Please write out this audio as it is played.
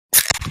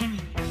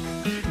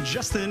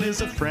Justin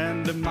is a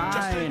friend of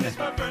mine.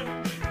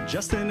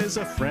 Justin is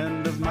a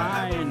friend of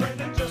mine.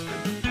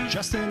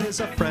 Justin is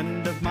a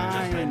friend of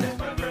mine.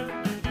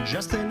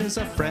 Justin is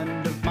a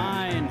friend of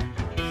mine.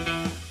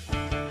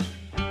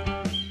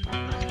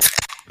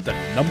 The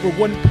number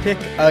one pick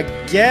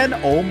again.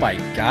 Oh my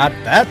God,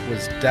 that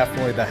was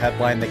definitely the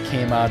headline that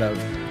came out of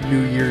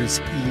New Year's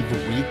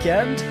Eve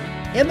weekend.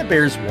 And the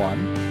Bears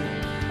won.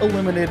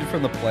 Eliminated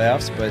from the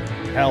playoffs, but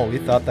hell, we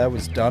thought that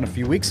was done a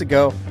few weeks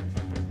ago.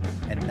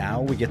 And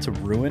now we get to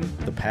ruin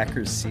the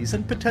Packers'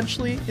 season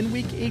potentially in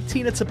Week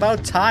 18. It's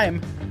about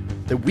time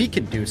that we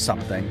can do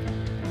something.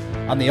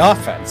 On the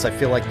offense, I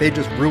feel like they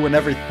just ruin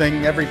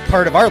everything, every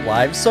part of our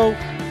lives. So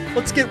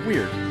let's get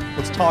weird.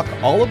 Let's talk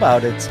all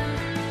about it.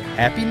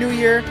 Happy New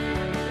Year.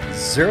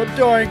 Zero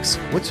doinks.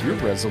 What's your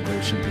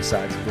resolution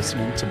besides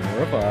listening to more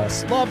of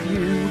us? Love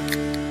you.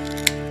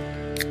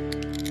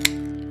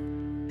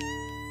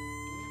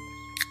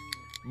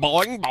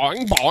 Boing,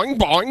 boing, boing,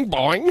 boing,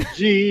 boing.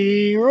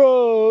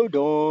 Zero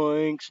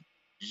doinks.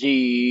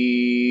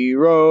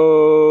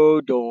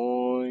 Zero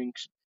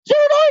doinks.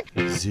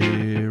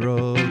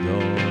 Zero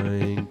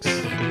doinks.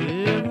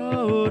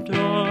 Zero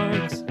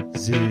doinks. Zero doinks.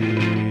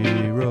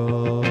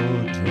 Zero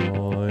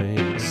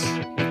doinks.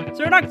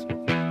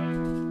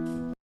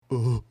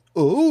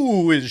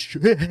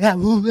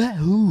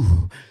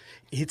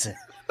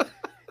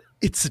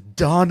 It's a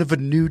dawn of a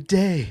new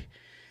day.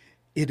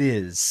 It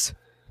is.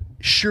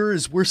 Sure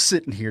as we're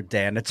sitting here,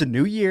 Dan, it's a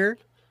new year.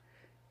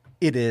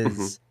 It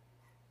is,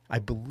 I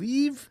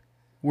believe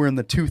we're in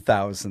the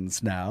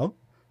 2000s now.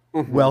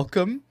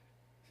 Welcome.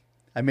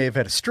 I may have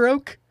had a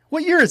stroke.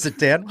 What year is it,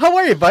 Dan? How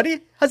are you,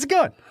 buddy? How's it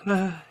going?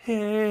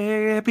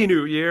 Hey, Happy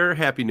New Year.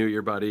 Happy New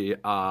Year, buddy.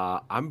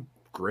 I'm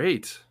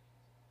great.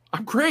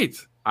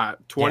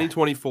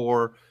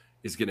 2024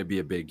 is going to be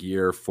a big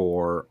year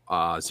for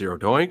Zero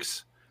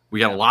Doinks.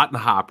 We got a lot in the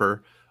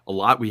hopper. A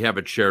lot we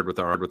haven't shared with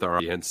our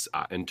audience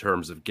in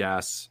terms of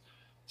guests,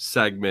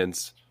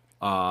 segments.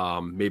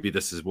 Maybe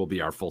will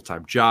be our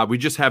full-time job. We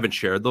just haven't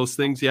shared those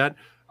things yet.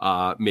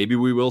 Maybe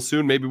we will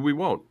soon. Maybe we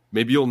won't.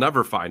 Maybe you'll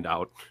never find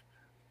out.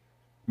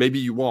 Maybe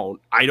you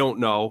won't. I don't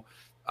know.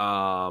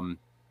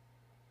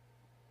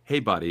 Hey,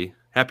 buddy.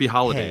 Happy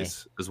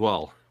holidays as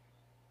well.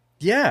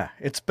 Yeah,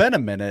 it's been a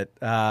minute.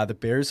 The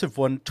Bears have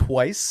won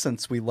twice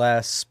since we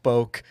last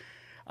spoke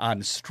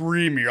on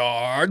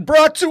StreamYard,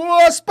 brought to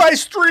us by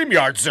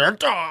StreamYard, Zero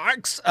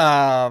Dogs.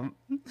 Thank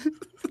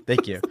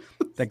you.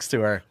 Thanks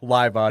to our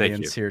live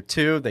audience here,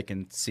 too. They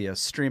can see us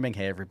streaming.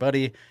 Hey,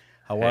 everybody.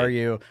 How are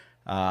you?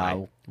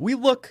 We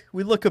look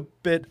a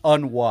bit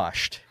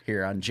unwashed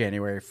here on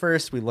January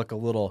 1st. We look a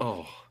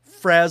little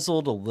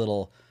frazzled, a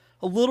little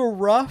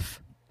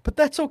rough, but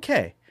that's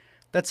okay.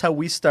 That's how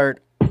we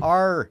start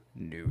our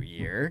new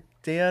year.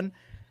 Dan,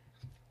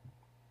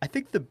 I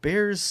think the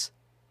Bears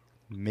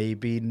may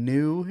be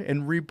new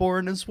and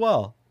reborn as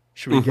well.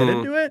 Should we get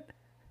into it?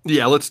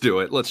 Yeah, let's do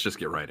it. Let's just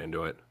get right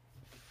into it.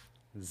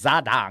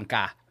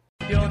 Zadanka.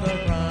 You're the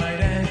pride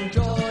and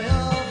joy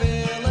of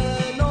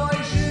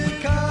Illinois,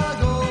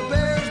 Chicago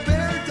Bears,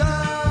 Bear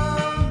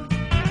Town.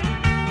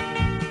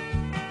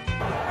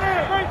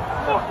 Hey,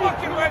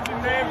 fucking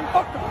legend, man.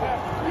 Fuck the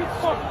fuck. You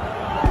fuck.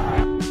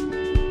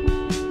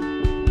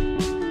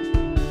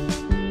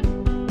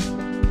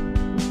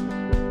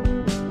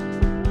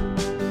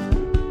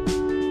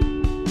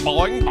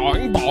 Boing,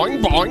 boing,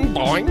 boing, boing,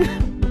 boing.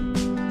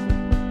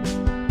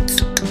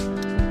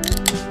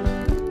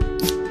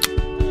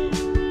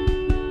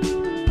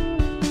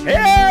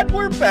 And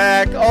we're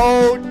back.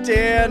 Oh,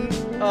 Dan.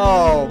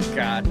 Oh,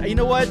 God. You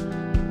know what?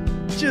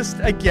 Just,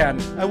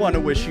 again, I want to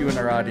wish you and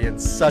our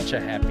audience such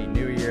a happy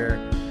new year,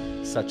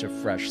 such a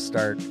fresh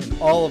start in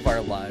all of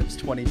our lives.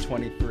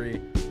 2023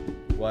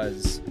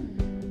 was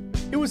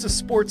a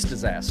sports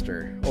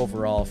disaster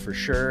overall for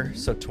sure.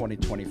 So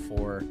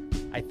 2024,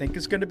 I think,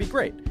 is going to be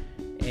great.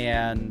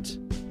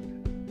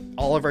 And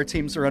all of our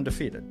teams are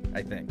undefeated,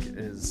 I think,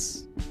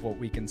 is what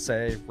we can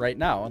say right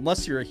now,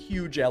 unless you're a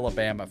huge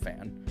Alabama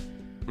fan.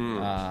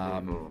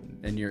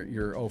 And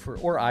you're over,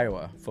 or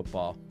Iowa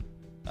football.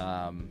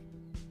 Oh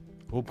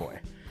boy.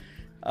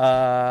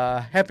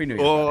 Happy New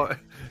Year. Oh,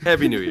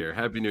 Happy New Year.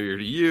 Happy New Year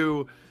to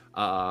you.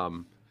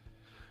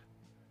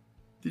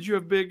 Did you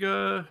have big,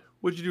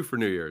 what'd you do for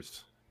New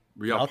Year's?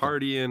 Were you out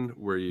partying?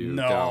 Were you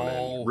down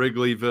in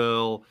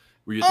Wrigleyville?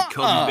 Were you at the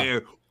Cubby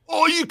Bear?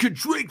 Oh, you could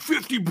drink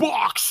 $50.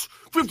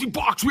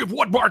 $50. We have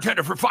one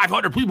bartender for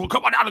 500 people.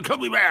 Come on down to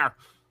Cubby Bear.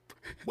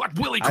 Let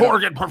Willie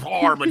Corgan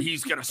perform, and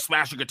he's going to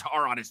smash a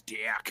guitar on his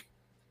dick.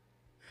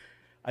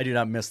 I do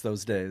not miss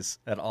those days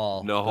at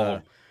all.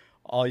 No.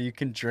 All you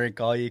can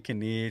drink, all you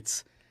can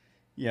eat,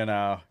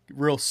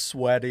 real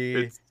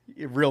sweaty,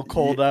 real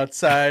cold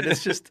outside.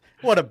 It's just,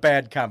 what a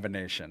bad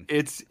combination.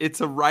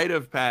 It's a rite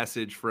of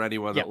passage for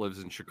anyone that lives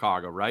in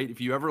Chicago, right?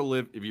 If you ever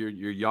live, if you're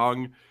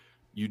young,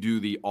 you do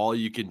the all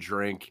you can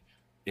drink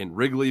in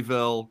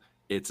Wrigleyville.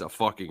 It's a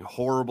fucking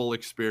horrible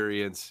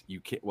experience.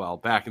 You can't. Well,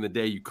 back in the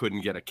day, you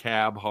couldn't get a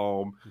cab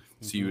home,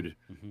 so you'd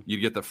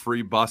get the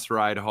free bus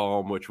ride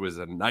home, which was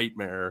a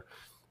nightmare.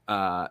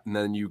 and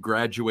then you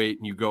graduate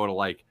and you go to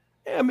like,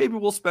 maybe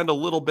we'll spend a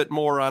little bit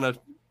more on a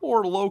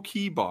more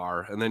low-key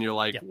bar. And then you're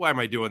like, why am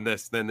I doing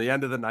this? Then the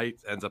end of the night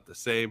ends up the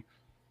same.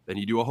 Then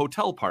you do a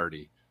hotel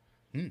party.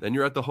 Then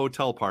you're at the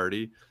hotel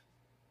party.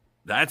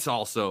 That's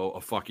also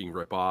a fucking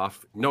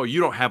ripoff. No, you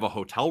don't have a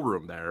hotel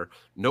room there.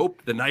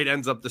 Nope. The night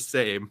ends up the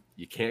same.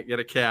 You can't get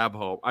a cab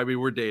home. I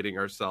mean, we're dating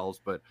ourselves,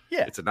 but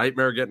it's a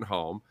nightmare getting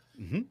home.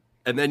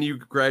 And then you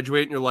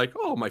graduate and you're like,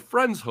 oh, my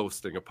friend's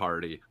hosting a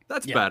party.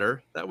 That's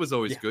better. That was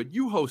always good.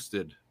 You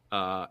hosted.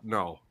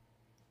 No.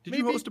 Did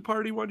you host a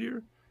party one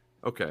year?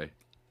 Okay.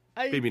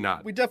 Maybe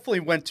not. We definitely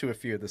went to a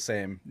few of the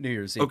same New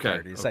Year's Eve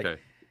parties. Okay.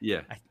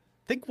 I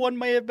think one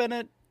may have been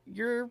at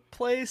your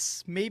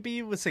place.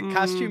 Maybe was it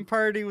costume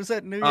party? Was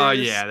that New Year's? Oh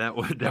yeah,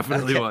 that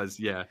definitely was.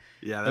 Yeah,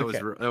 that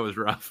was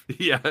rough.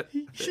 Yeah,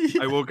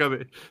 I woke up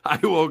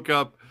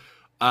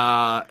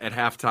at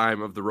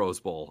halftime of the Rose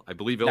Bowl. I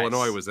believe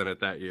Illinois was in it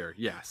that year.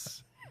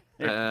 Yes,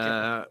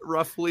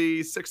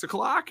 roughly 6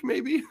 o'clock,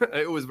 maybe.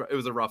 It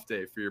was a rough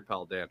day for your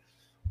pal Dan.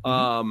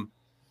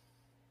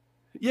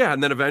 Yeah,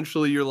 and then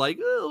eventually you're like,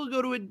 oh,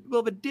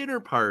 we'll have a dinner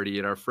party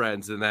at our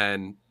friends, and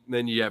then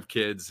you have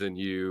kids and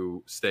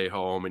you stay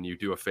home and you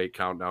do a fake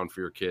countdown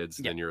for your kids,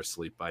 and then you're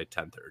asleep by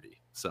 10:30.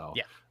 So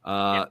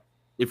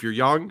if you're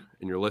young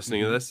and you're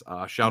listening to this,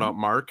 shout out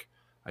Mark.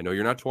 I know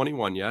you're not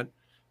 21 yet.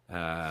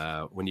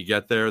 When you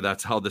get there,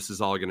 that's how this is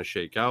all going to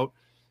shake out.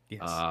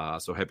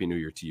 Yes. So happy New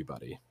Year to you,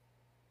 buddy.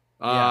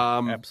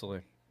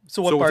 Absolutely.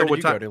 So what bar did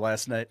you go to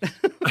last night?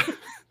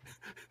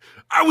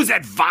 I was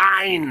at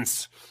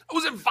Vines.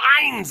 In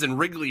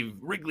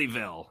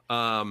Wrigleyville.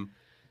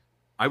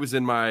 I was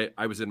in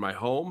my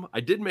home. I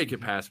did make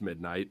it past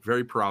midnight.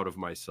 Very proud of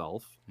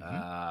myself.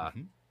 I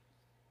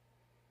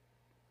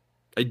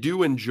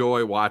do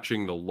enjoy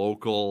watching the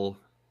local,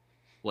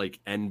 like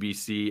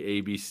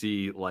NBC,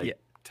 ABC,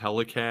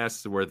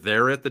 telecasts where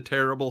they're at the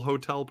terrible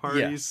hotel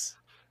parties.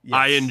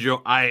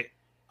 Yes.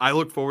 I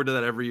look forward to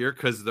that every year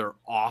because they're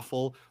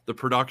awful. The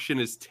production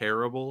is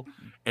terrible,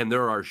 and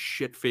there are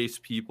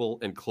shit-faced people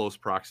in close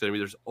proximity.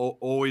 There's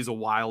always a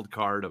wild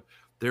card of.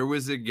 There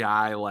was a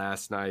guy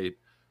last night.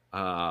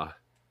 I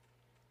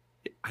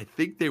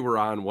think they were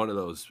on one of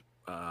those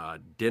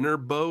dinner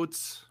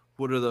boats.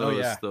 What are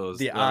those? Those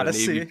the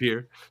Odyssey. Navy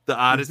Pier. The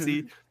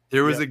Odyssey.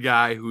 There was a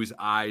guy whose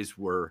eyes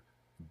were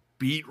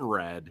beet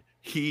red.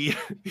 He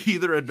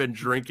either had been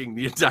drinking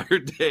the entire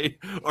day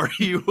or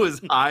he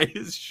was high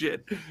as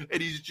shit,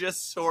 and he's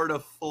just sort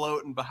of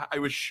floating behind. I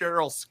was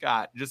Cheryl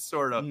Scott, just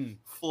sort of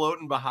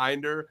floating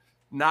behind her.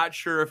 Not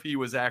sure if he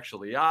was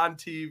actually on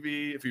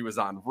TV, if he was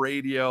on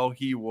radio.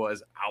 He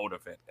was out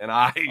of it, and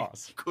I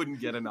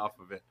couldn't get enough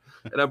of it.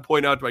 And I'm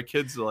pointing out to my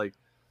kids, like,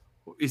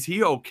 is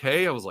he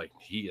okay? I was like,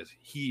 he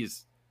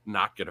is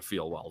not going to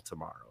feel well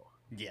tomorrow.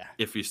 Yeah.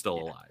 If he's still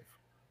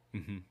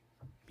alive.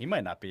 He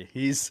might not be.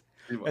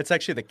 It's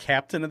actually the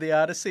captain of the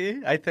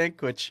Odyssey, I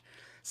think,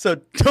 so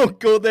don't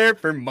go there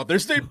for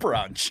Mother's Day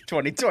brunch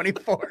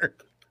 2024.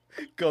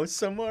 Go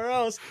somewhere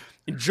else.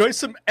 Enjoy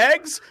some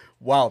eggs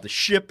while the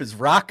ship is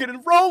rocking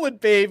and rolling,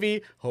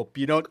 baby. Hope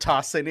you don't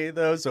toss any of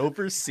those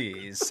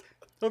overseas.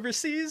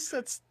 Overseas?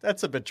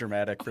 That's a bit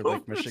dramatic for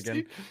Lake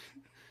Michigan.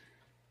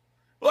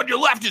 On your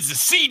left is a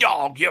sea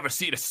dog. You ever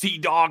seen a sea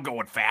dog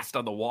going fast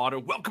on the water?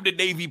 Welcome to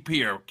Navy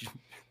Pier.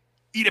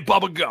 Eat a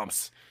Bubba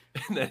Gumps.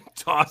 And then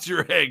toss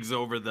your eggs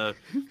over the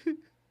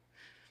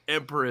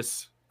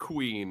Empress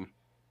Queen.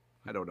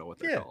 I don't know what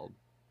they're called.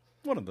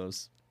 One of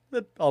those.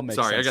 That all makes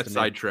sense. Sorry, I got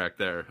sidetracked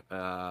there.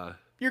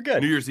 You're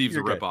good. New Year's Eve's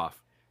You're a ripoff.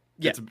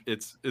 Yeah.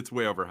 It's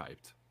way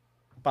overhyped.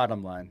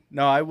 Bottom line.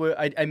 No,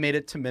 I made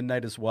it to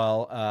midnight as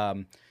well.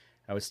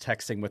 I was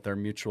texting with our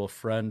mutual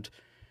friend,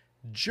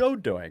 Joe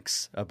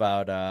Doinks,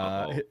 about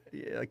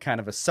kind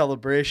of a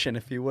celebration,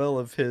 if you will,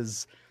 of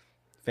his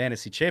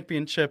fantasy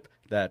championship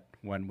that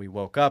when we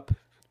woke up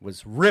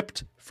was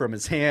ripped from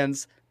his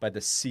hands by the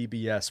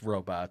CBS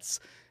robots.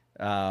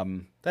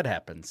 That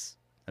happens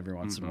every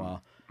once in a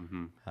while.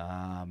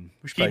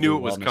 He knew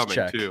it was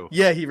coming too.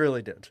 Yeah, he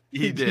really did.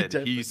 He did.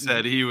 He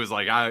said he was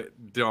like,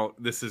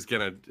 this is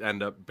going to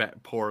end up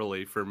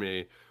poorly for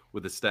me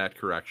with the stat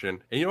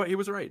correction. And you know what? He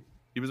was right.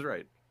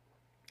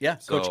 Yeah,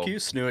 so, Coach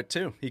Cuse knew it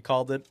too. He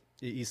called it.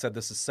 He said,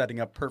 this is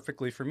setting up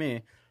perfectly for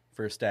me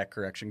for a stat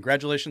correction.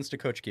 Congratulations to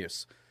Coach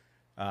Cuse.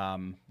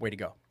 Way to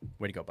go,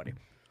 buddy.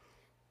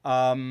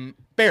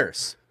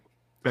 Bears.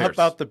 How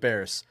about the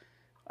Bears?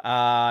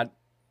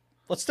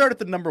 Let's start at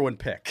the number one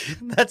pick.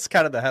 That's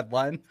kind of the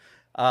headline.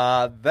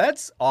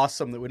 That's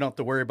awesome that we don't have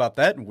to worry about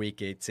that in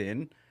week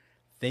 18.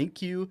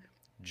 Thank you,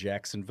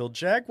 Jacksonville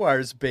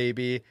Jaguars,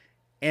 baby.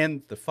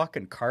 And the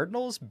fucking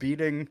Cardinals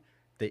beating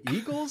the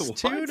Eagles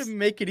too to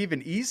make it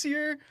even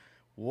easier.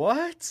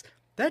 What?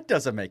 That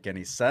doesn't make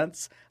any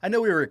sense. I know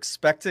we were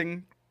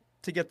expecting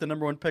to get the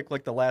number one pick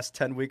like the last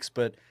 10 weeks,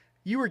 but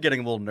you were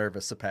getting a little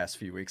nervous the past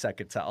few weeks, I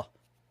could tell.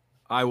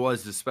 I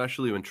was,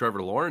 especially when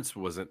Trevor Lawrence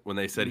when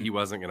they said he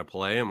wasn't going to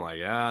play. I'm like,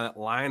 that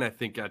line I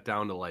think got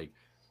down to like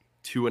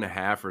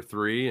 2.5 or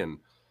 3. And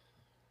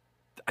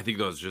I think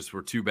those just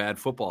were two bad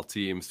football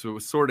teams. So it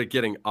was sort of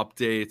getting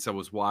updates. I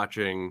was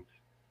watching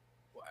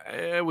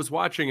I was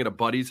watching at a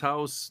buddy's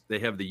house. They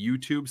have the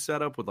YouTube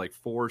setup with like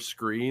 4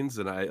 screens,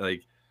 and I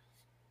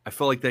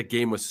felt like that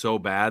game was so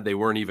bad they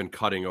weren't even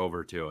cutting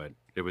over to it.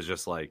 It was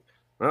just like,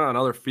 oh,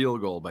 another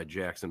field goal by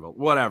Jacksonville.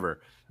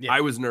 Whatever. Yeah.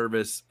 I was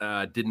nervous.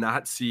 Did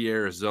not see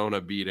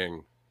Arizona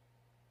beating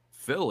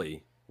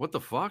Philly. What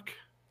the fuck?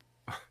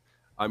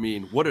 I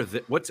mean,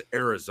 what's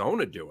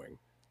Arizona doing?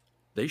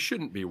 They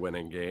shouldn't be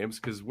winning games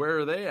because where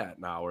are they at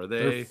now? Are they?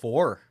 They're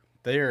 4.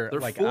 They're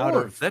like 4. out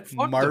of That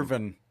fucked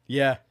Marvin. them.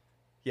 Yeah.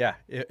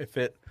 If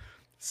it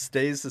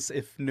stays this,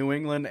 if New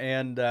England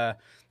and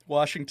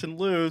Washington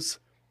lose,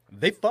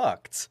 they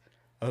fucked.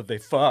 Oh, they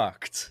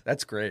fucked.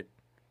 That's great.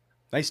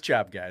 Nice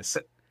job, guys.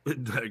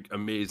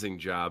 Amazing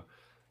job.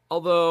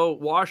 Although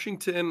will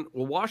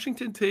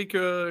Washington take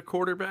a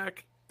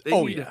quarterback? They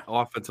Oh, need yeah.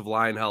 offensive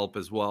line help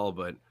as well,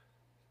 but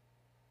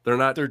they're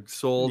not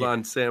sold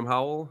on Sam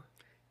Howell.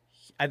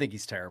 I think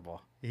he's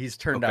terrible. He's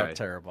turned Okay. out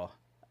terrible.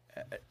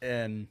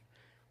 And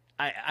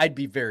I'd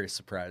be very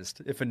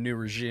surprised if a new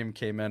regime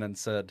came in and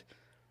said,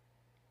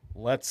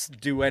 let's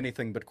do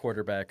anything but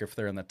quarterback if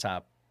they're in the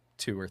top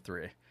 2 or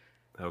 3.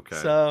 Okay.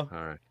 So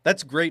all right.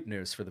 that's great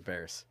news for the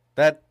Bears.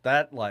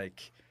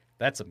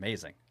 That's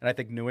amazing. And I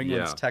think New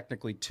England's Yeah.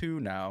 technically 2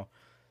 now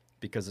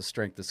because of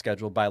strength of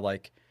schedule by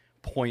like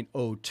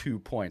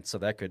 0.02 points. So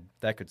that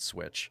could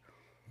switch.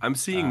 I'm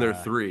seeing their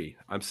 3.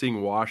 I'm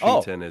seeing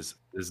Washington is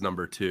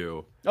number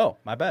 2, Oh,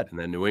 my bad. and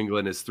then New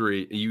England is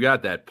 3. You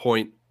got that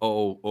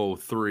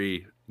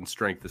 0.003 in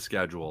strength of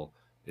schedule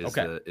is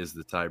Okay.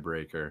 the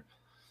tiebreaker.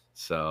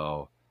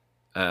 So,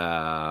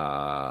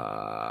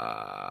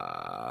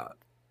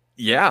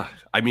 yeah.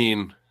 I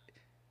mean,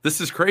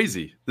 this is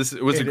crazy.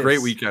 It was a It great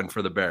is. weekend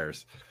for the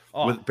Bears.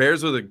 Oh. With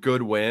Bears with a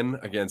good win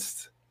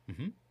against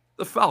Mhm.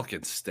 the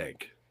Falcons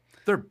stink.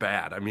 They're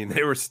bad. I mean,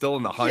 they were still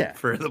in the hunt Yeah.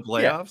 for the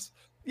playoffs.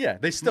 Yeah,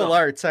 they still No.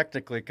 are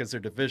technically because their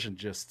division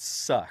just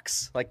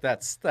sucks. Like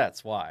that's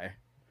why.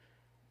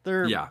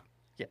 They're Yeah.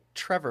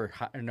 Trevor.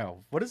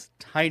 No, what is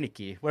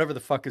Heineke? Whatever the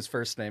fuck his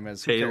first name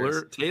is. Who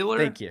cares? Taylor?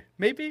 Thank you.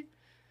 Maybe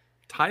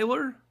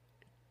Tyler?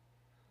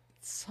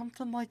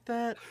 something like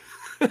that.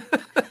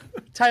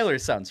 Tyler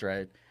sounds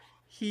right.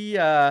 He's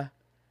a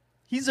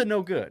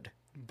no good,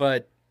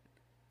 but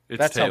It's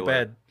that's Taylor. how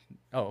bad.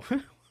 Oh.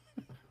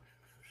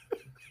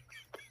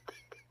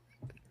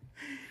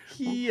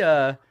 He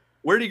Where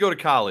did he go to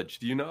college?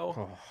 Do you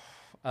know?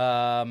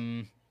 I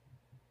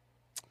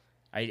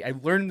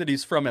learned that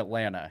he's from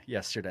Atlanta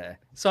yesterday,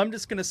 so I'm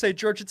just gonna say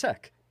Georgia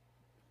Tech.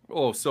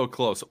 Oh, so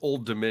close.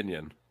 Old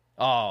Dominion.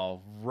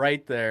 Oh,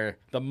 right there,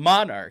 the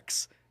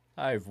Monarchs.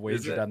 I've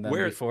wagered it? on them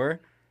Where-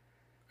 before.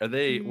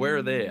 Where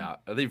are they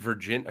at? Are they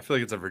Virginia? I feel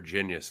like it's a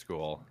Virginia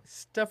school.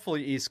 It's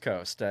definitely East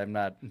Coast. I'm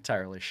not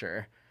entirely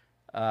sure.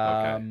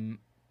 Okay.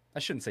 I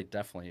shouldn't say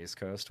definitely East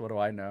Coast. What do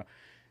I know?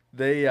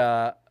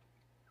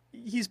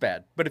 He's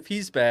bad, but if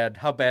he's bad,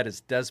 how bad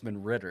is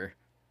Desmond Ritter?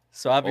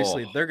 So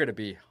obviously Oh. they're going to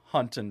be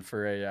hunting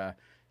for a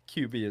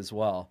QB as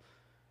well,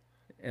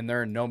 and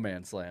they're in no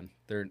man's land.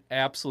 They're in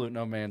absolute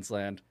no man's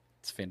land.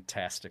 It's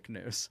fantastic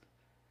news.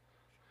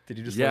 Did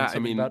you just Yeah, learn I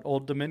something mean- about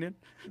Old Dominion?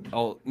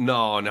 Oh,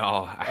 no.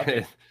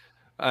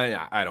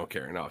 I don't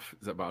care enough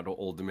about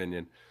Old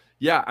Dominion.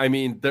 Yeah, I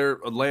mean,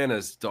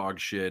 Atlanta's dog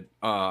shit.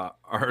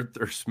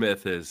 Arthur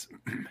Smith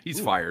he's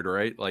fired,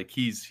 right? Like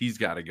he's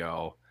got to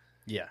go.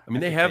 Yeah, I mean,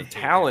 they think have hate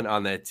talent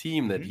on that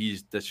team that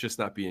Mhm. that's just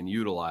not being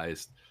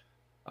utilized.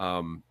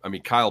 I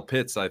mean, Kyle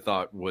Pitts, I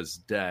thought was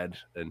dead,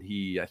 and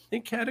he, I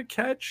think, had a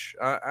catch.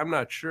 I'm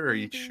not sure.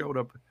 He showed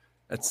up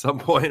at some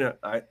point.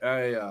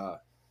 I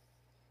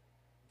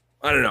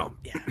don't know.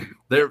 Yeah.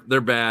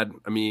 They're bad.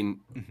 I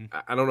mean,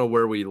 Mhm. I don't know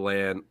where we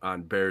land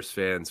on Bears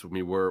fans. I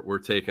mean, we're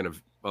taking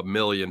a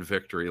million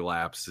victory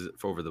laps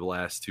over the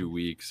last 2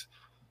 weeks.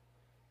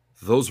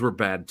 Those were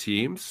bad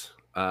teams.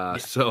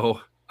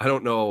 So I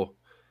don't know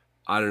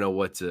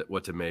what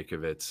to make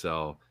of it.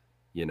 So,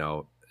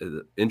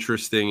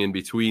 interesting in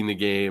between the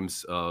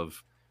games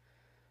of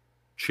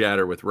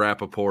chatter with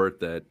Rappaport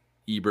that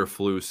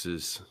Eberflus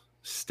is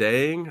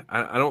staying.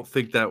 I don't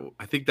think that.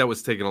 I think that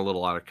was taken a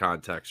little out of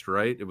context,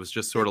 right? It was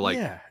just sort of like,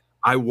 yeah,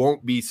 I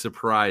won't be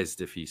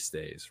surprised if he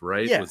stays,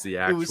 right? yeah. Was the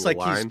actual it was like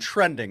line. he's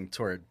trending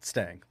toward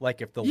staying.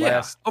 Like if the Yeah,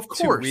 last of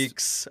 2 course.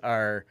 weeks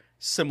are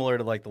similar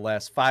to like the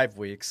last 5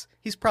 weeks,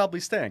 he's probably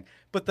staying.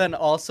 But then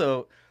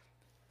also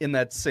in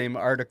that same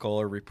article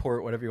or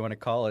report, whatever you want to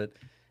call it,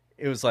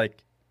 it was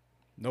like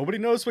nobody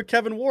knows what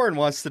Kevin Warren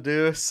wants to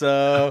do,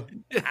 so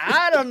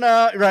I don't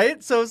know,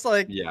 right? So it's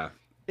like Yeah.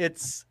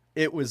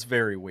 it was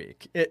very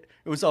weak. It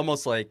was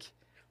almost like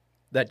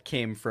that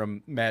came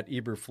from Matt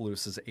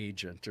Eberflus's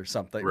agent or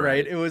something, right?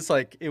 Right. It was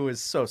like it was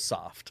so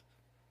soft.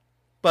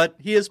 But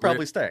he is probably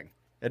Where- staying.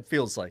 It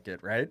feels like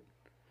it, right?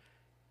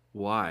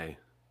 Why?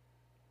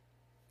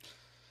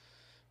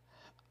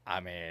 I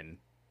mean,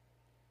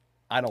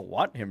 I don't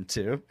want him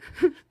to.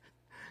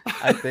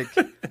 I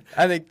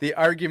think the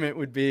argument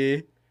would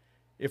be,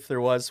 if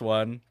there was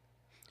one,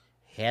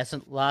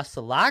 hasn't lost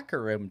the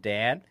locker room,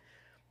 Dan.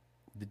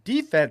 The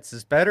defense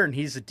is better, and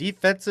he's a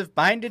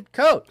defensive-minded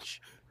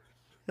coach.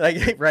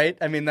 Like, right?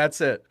 I mean, that's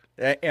it.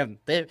 And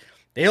they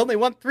only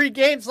won 3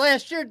 games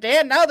last year,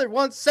 Dan. Now they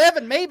won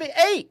 7, maybe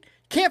 8.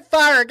 Can't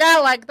fire a guy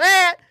like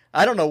that.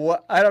 I don't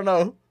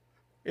know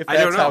if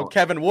that's how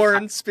Kevin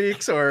Warren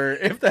speaks or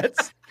if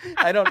that's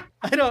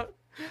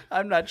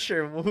I'm not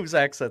sure whose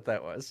accent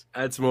that was.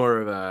 That's more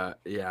of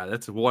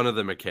that's one of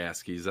the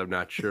McCaskies. I'm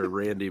not sure.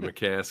 Randy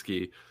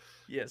McCaskey.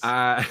 Yes.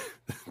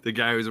 The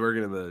guy who's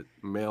working in the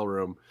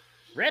mailroom.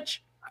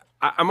 Rich?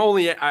 I don't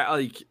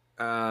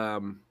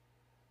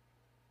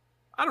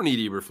need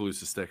Eberflus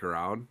to stick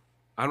around.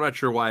 I'm not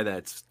sure why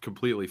that's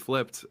completely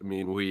flipped. I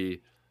mean,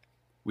 we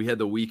had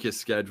the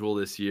weakest schedule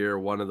this year,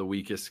 one of the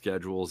weakest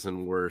schedules,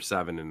 and we're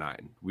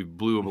 7-9. We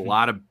blew a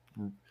lot of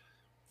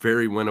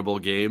very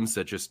winnable games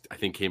that just, I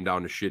think, came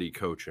down to shitty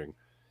coaching.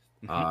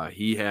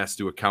 He has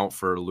to account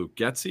for Luke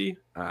Getsy.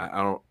 I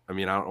don't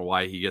know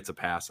why he gets a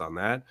pass on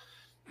that.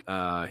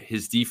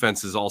 His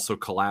defense has also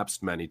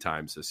collapsed many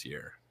times this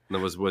year. And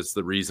that was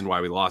the reason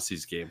why we lost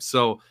these games.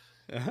 So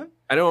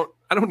I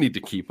don't need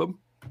to keep him.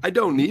 I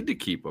don't need to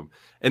keep him.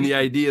 And the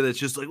idea that's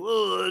just like,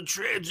 well, the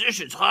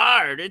transition's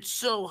hard. It's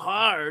so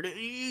hard.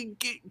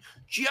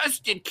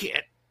 Justin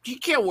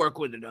can't work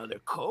with another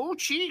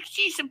coach.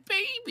 He's a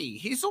baby.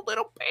 He's a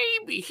little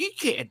baby. He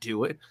can't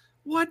do it.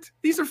 What?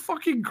 These are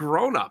fucking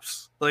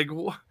grown-ups. Like,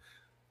 what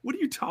are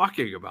you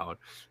talking about?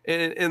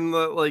 And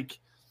the, like,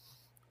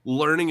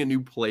 learning a new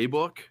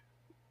playbook.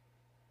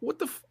 What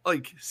the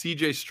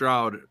CJ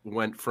Stroud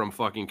went from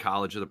fucking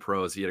college to the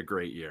pros. He had a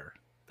great year.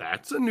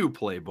 That's a new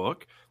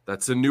playbook.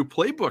 That's a new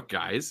playbook,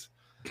 guys.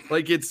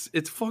 Like, it's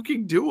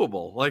fucking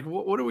doable. Like,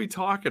 what are we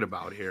talking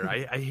about here?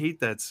 I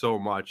hate that so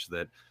much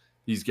that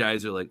these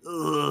guys are like,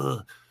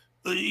 ugh,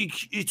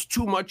 it's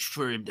too much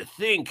for him to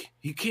think.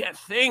 He can't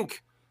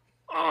think.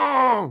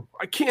 Oh,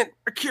 I can't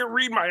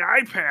read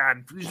my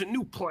iPad. These are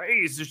new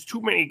plays. There's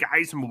too many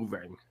guys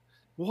moving.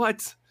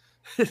 What?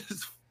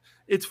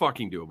 It's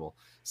fucking doable.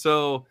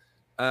 So,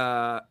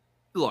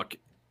 look,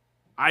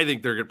 I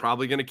think they're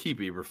probably going to keep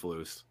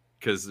Eberflus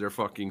because they're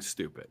fucking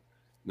stupid.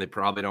 They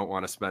probably don't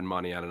want to spend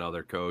money on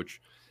another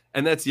coach.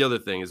 And that's the other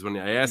thing is when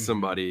I ask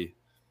somebody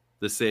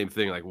the same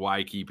thing, like,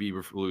 why keep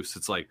Eberflus?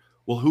 It's like,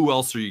 well, who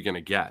else are you going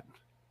to get?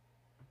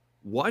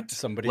 What?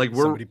 Somebody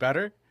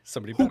better?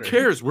 Somebody who better.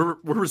 cares? We're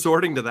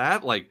resorting to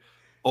that? Like,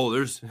 oh,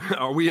 it's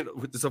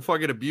a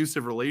fucking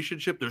abusive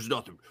relationship? There's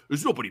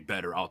nobody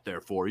better out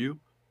there for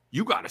you.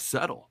 You got to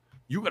settle.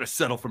 You got to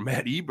settle for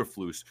Matt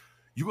Eberflus.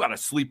 You got to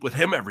sleep with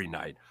him every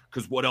night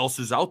because what else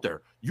is out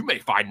there? You may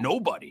find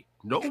nobody.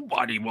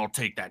 Nobody will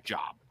take that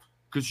job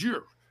because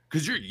you're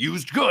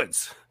used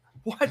goods.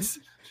 What?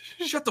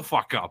 Shut the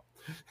fuck up.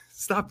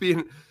 Stop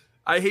being.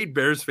 I hate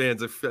Bears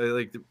fans. I feel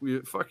like we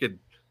fucking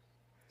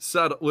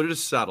settle. We're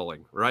just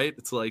settling, right?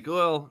 It's like,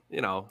 well,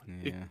 you know,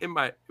 it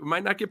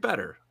might not get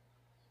better.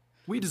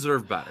 We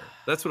deserve better.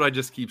 That's what I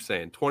just keep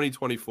saying.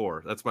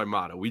 2024. That's my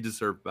motto. We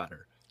deserve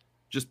better.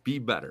 Just be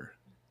better.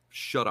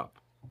 Shut up.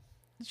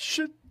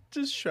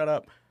 Just shut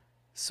up.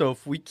 So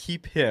if we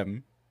keep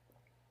him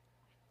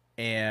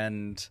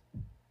and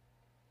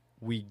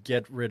we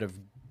get rid of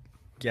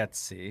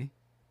Getsy,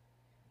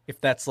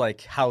 if that's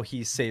like how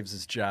he saves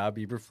his job,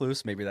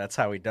 Eberflus, maybe that's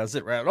how he does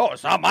it. Right? Oh,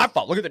 it's not my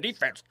fault. Look at the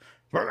defense.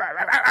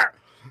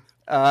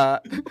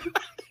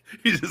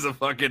 He's just a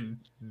fucking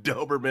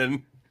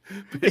Doberman.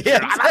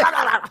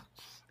 Yeah,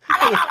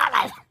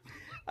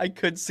 I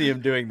could see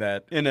him doing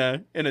that in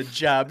a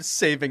job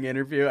saving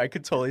interview. I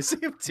could totally see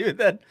him do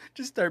that.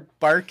 Just start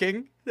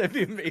barking. That'd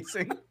be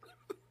amazing.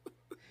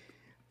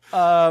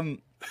 The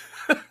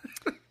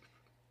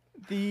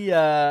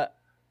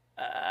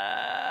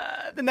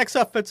next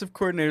offensive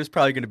coordinator is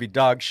probably going to be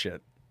dog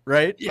shit,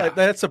 right? Yeah. Like,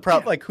 that's a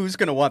problem. Like, who's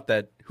going to want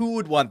that? Who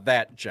would want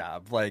that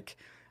job? Like,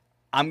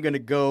 I'm going to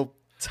go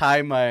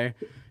tie my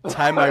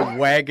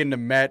wagon to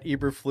Matt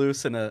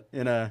Eberflus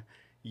in a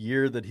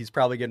year that he's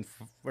probably getting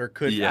or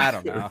could. Yeah. I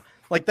don't know.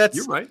 Like, that's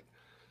You're right.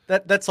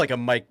 That's like a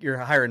Mike. You're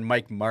hiring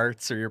Mike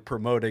Martz or you're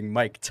promoting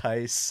Mike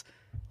Tice.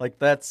 Like,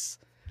 that's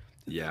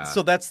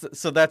So that's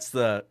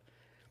the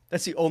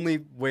only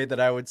way that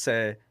I would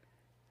say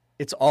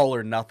it's all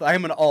or nothing.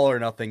 I'm an all or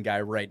nothing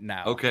guy right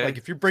now. Okay. Like,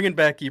 if you're bringing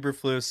back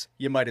Eberflus,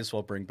 you might as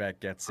well bring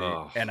back Getsy,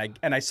 Oh.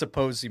 and I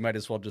suppose you might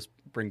as well just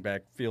bring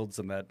back Fields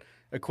in that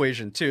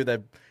equation too.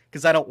 That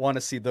because I don't want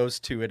to see those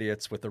two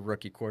idiots with a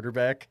rookie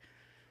quarterback.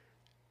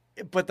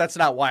 But that's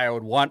not why I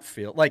would want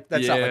Fields. Like,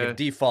 that's not like a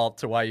default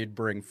to why you'd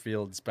bring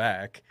Fields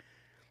back.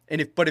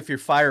 And if you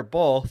fire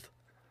both,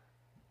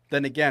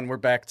 then again we're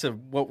back to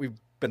what we've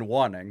been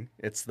wanting.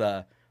 It's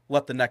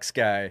let the next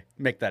guy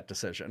make that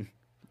decision.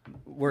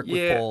 Work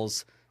with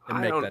Poles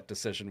and make that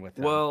decision with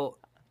him. Well,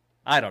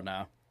 I don't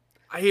know.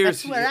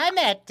 That's where I'm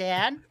at,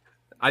 Dan.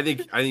 I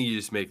think you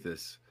just make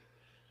this.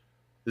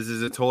 This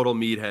is a total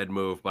meathead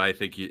move, but I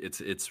think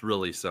it's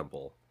really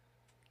simple.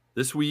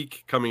 This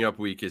coming up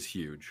week is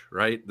huge,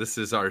 right? This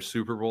is our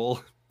Super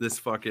Bowl. This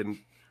fucking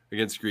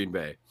against Green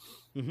Bay.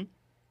 Mm-hmm.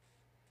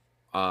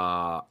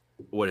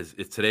 What is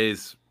it?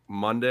 Today's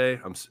Monday.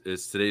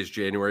 Today's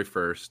January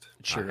 1st.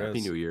 Sure Happy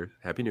is. New Year.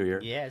 Happy New Year.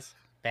 Yes.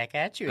 Back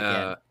at you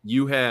again.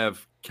 You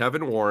have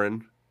Kevin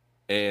Warren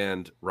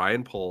and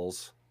Ryan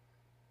Poles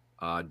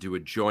do a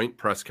joint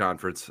press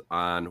conference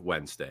on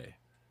Wednesday.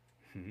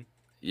 Mhm.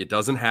 It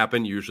doesn't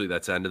happen. Usually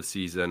that's end of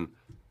season.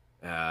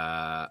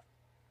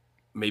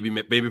 Maybe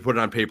put it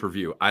on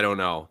pay-per-view. I don't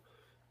know.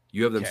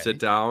 You have them Okay. sit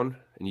down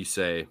and you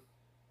say,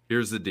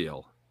 here's the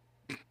deal.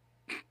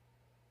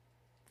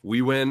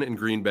 We win in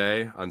Green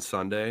Bay on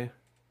Sunday.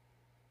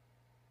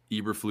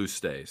 Eberflus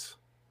stays.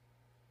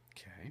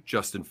 Okay.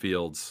 Justin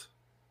Fields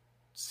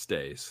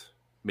stays.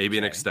 Maybe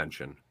an Okay.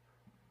 extension.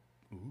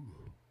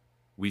 Ooh.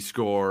 We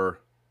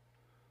score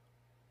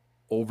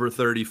over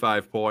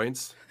 35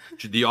 points.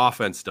 The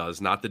offense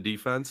does, not the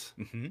defense.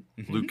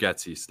 Mm-hmm. Luke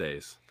Getsy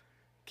stays.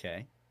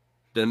 Okay.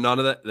 Then none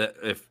of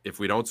that if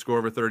we don't score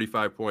over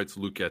 35 points,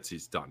 Luke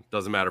Getsy's done.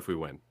 Doesn't matter if we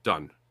win.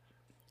 Done. We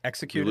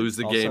Executed. lose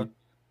the also, game.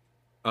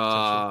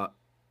 essentially.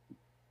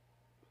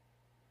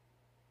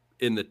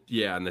 In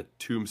the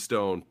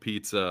Tombstone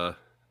Pizza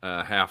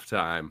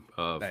halftime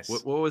of Nice.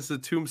 what was the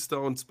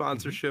Tombstone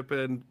sponsorship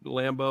in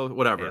Lambeau?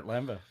 Whatever. At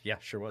Lambeau. Yeah,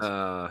 sure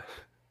was.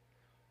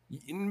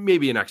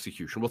 Maybe an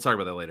execution. We'll talk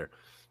about that later.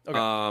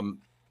 Okay.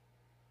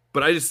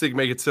 But I just think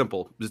make it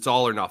simple. It's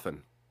all or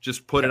nothing.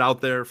 Just put it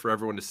out there for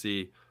everyone to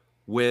see.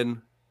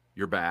 Win,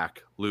 you're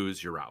back.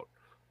 Lose, you're out.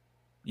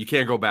 You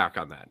can't go back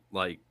on that.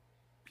 Like,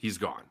 he's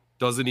gone.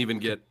 Doesn't even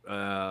get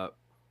do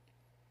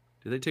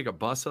they take a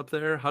bus up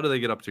there? How do they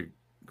get up to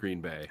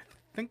Green Bay?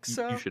 I think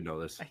so. You should know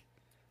this.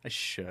 I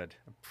should.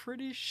 I'm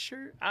pretty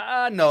sure.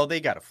 No,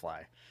 they got to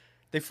fly.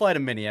 They fly to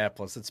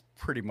Minneapolis. It's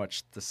pretty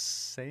much the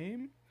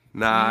same.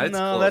 Nah, it's No,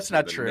 closer that's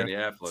not than true.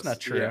 Minneapolis. It's not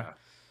true. Yeah.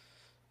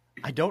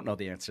 I don't know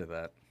the answer to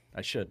that.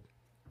 I should.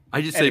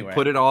 I just Anyway. say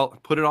put it all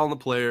on the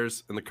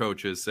players and the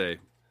coaches. Say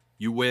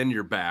you win,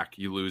 you're back.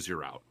 You lose,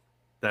 you're out.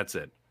 That's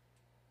it.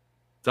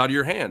 It's out of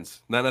your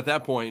hands. And then at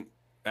that point,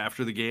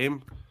 after the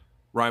game,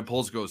 Ryan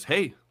Poles goes,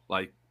 "Hey,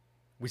 like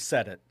We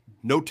said it.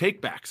 no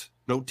takebacks,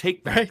 no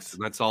takebacks," Right.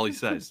 and that's all he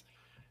says.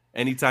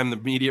 Anytime the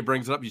media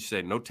brings it up, you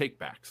say no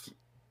takebacks.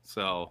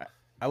 So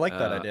I like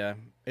that idea.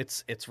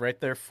 It's right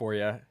there for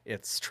you.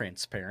 It's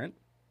transparent.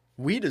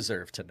 We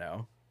deserve to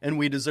know, and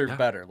we deserve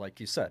better, like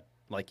you said.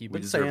 Like you've we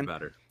been deserve saying,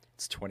 better.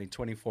 it's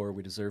 2024.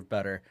 We deserve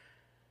better.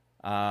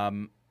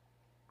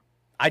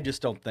 I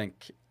just don't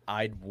think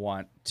I'd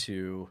want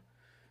to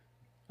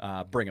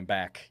bring them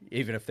back,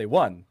 even if they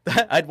won.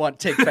 I'd want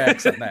take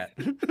backs on that.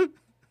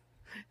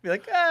 Be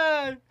like,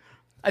 I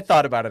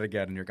thought about it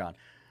again, and you're gone.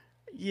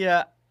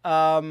 Yeah.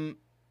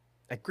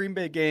 At Green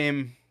Bay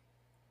game,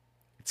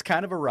 it's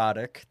kind of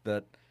erotic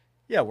that,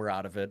 yeah, we're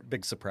out of it.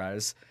 Big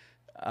surprise.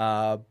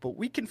 But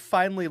we can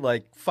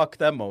finally fuck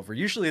them over.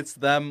 Usually it's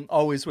them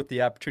always with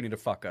the opportunity to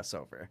fuck us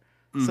over.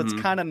 So it's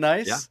kind of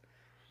nice. Yeah.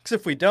 Because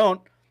if we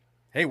don't,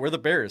 hey, we're the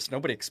Bears.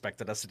 Nobody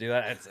expected us to do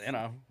that. It's,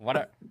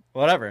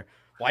 whatever.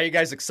 Why are you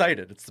guys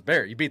excited? It's the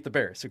Bears. You beat the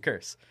Bears. Who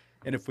cares?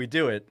 And if we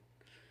do it,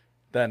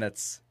 then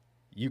it's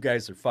you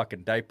guys are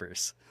fucking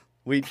diapers.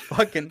 You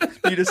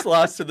just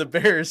lost to the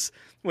Bears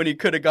when you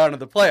could have gone to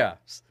the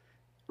playoffs.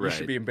 You Right.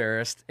 should be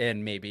embarrassed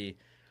and maybe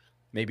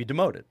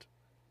demoted,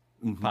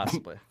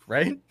 possibly,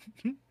 right?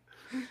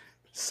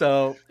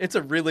 So it's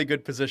a really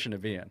good position to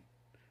be in,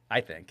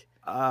 I think.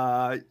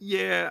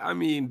 Yeah, I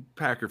mean,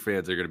 Packer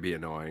fans are going to be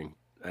annoying.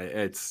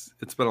 It's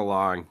been a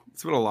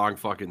long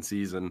fucking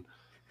season.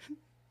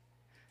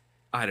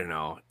 I don't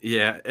know.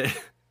 Yeah,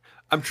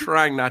 I'm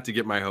trying not to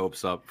get my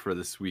hopes up for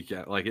this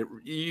weekend. Like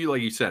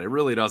you said, it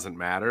really doesn't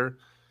matter.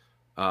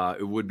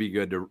 It would be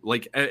good to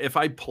if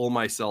I pull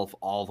myself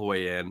all the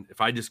way in,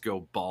 if I just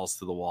go balls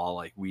to the wall,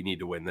 like we need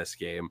to win this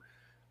game,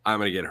 I'm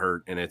going to get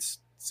hurt, and it's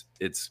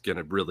going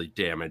to really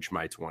damage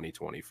my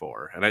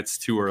 2024, and it's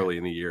too early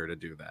in the year to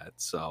do that.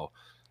 So,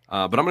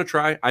 but I'm going to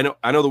try. I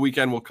know the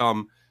weekend will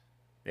come.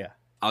 Yeah.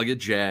 I'll get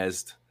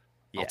jazzed.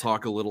 Yeah. I'll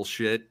talk a little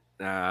shit.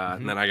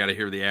 And then I got to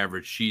hear the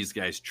average cheese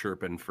guys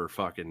chirping for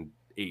fucking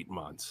 8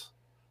 months.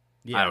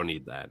 Yeah. I don't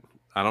need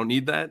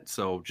that.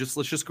 So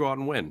let's just go out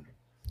and win.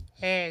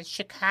 Hey,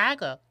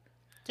 Chicago.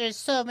 There's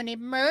so many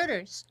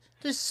murders.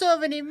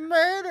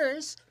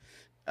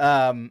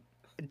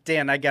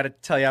 Dan, I got to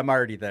tell you, I'm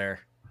already there.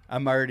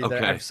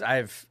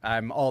 Okay.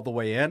 I'm all the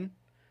way in.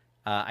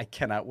 I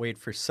cannot wait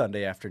for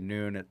Sunday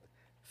afternoon at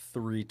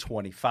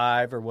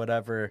 3:25 or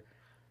whatever.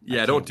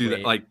 Yeah, I don't can't do that.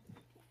 wait. Like,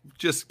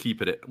 just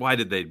keep it. Why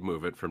did they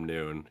move it from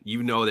noon?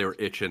 You know they were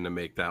itching to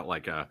make that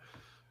like a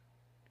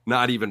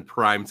not even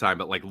prime time,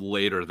 but like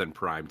later than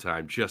prime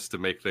time, just to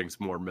make things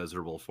more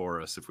miserable for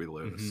us if we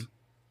lose.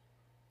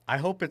 I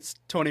hope it's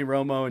Tony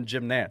Romo and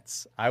Jim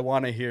Nantz. I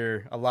want to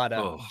hear a lot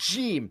of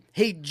Jim.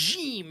 Hey,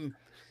 Jim.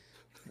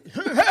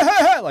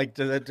 Like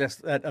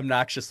just that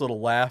obnoxious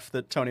little laugh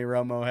that Tony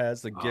Romo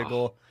has, the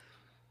giggle.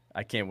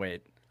 I can't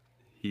wait.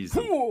 He's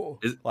Ooh.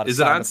 is A lot of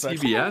it on sound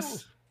effects.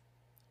 CBS?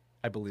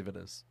 I believe it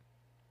is.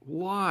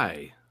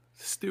 Why?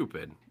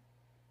 Stupid.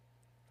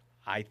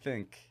 I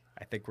think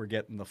we're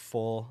getting the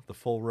full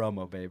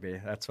Romo,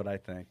 baby. That's what I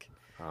think.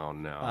 Oh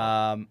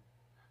no.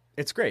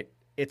 It's great.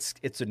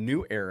 It's a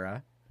new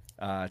era.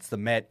 It's the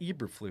Matt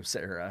Eberflus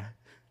era,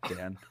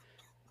 Dan.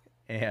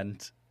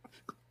 And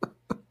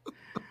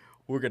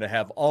we're going to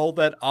have all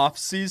that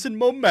off-season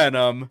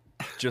momentum,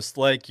 just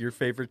like your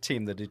favorite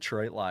team, the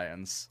Detroit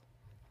Lions.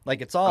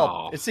 Like, it's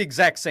the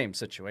exact same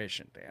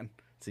situation, Dan.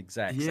 It's the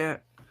exact same.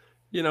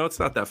 Yeah. It's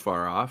not that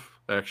far off,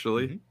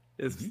 actually. Mhm.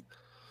 It's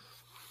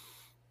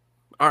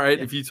all right.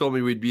 If you told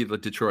me we'd be the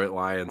Detroit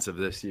Lions of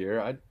this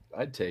year,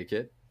 I'd take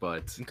it.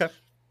 But Okay.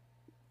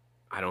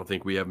 I don't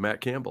think we have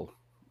Matt Campbell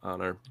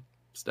on our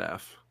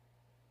staff.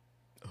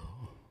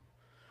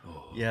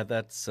 Yeah,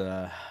 that's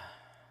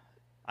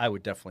I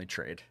would definitely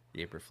trade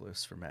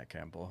Eberflus for Matt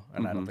Campbell,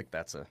 and I don't think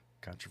that's a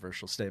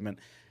controversial statement.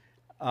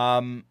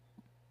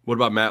 What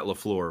about Matt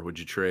LaFleur? Would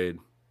you trade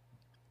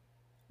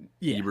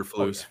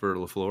Eberflus yeah. for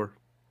LaFleur?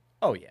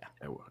 Oh yeah.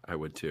 I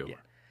would too. Yeah.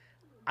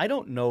 I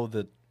don't know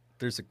that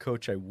there's a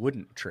coach I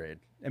wouldn't trade,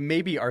 and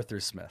maybe Arthur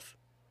Smith.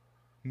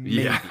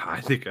 Maybe. Yeah,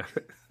 I think.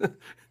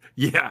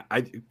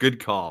 Good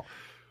call.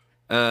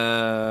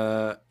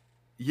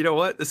 You know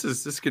what?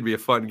 This could be a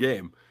fun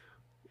game.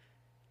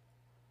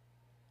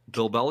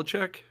 Bill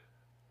Belichick.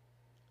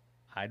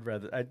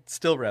 I'd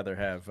still rather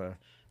have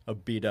a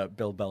beat up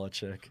Bill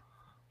Belichick.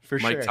 For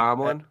Mike sure.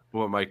 Tomlin.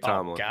 What Mike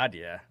Tomlin? Oh God,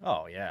 yeah.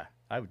 Oh yeah.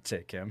 I would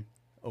take him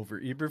over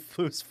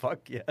Eberflus.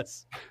 Fuck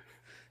yes.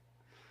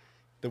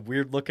 The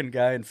weird looking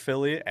guy in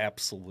Philly,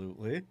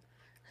 absolutely.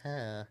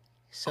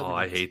 So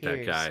I many hate that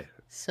tears. guy.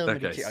 So That many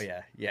guy's- tears.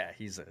 Oh yeah.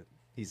 He's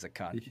a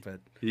cunt, but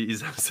He's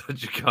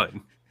such a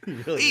cunt. he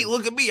really Hey, is.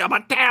 look at me. I'm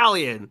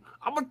Italian.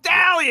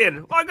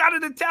 I got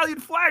an Italian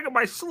flag on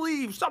my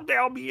sleeve. Someday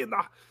I'll be in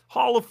the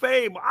Hall of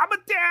Fame. I'm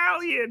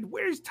Italian.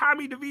 Where's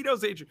Tommy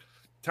DeVito's agent?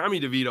 Tommy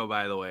DeVito,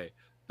 by the way,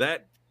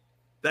 that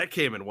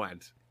came and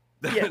went.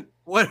 Yeah.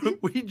 What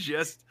we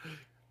just,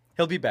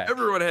 He'll be back.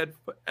 everyone had,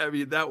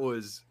 that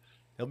was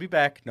He'll be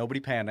back. Nobody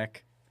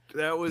panic.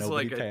 like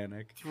Nobody a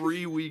panic.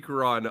 3-week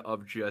run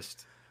of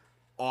just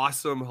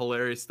awesome,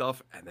 hilarious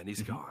stuff. And then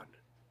he's gone.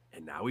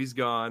 And now he's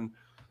gone.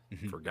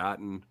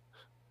 Forgotten.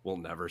 We'll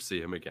never see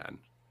him again.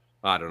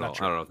 I don't know. Not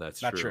true. I don't know if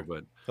that's Not true, true.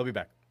 but He'll be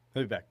back.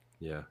 He'll be back.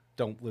 yeah.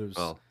 Don't lose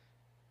Well,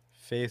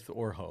 faith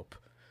or hope.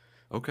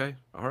 okay.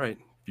 All right.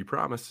 If you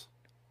promise.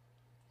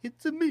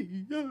 It's a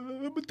me.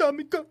 I'm a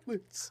Tommy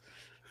Cutlets.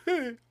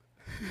 Hey.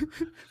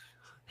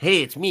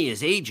 Hey, it's me,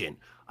 his agent.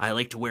 I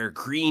like to wear a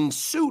green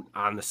suit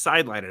on the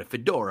sideline and a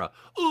fedora.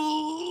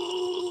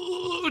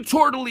 Ooh,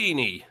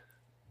 tortellini.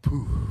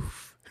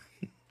 Poof.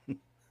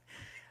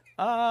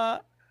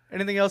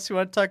 Anything else you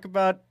want to talk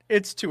about?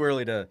 It's too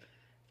early to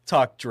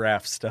talk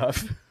draft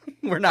stuff.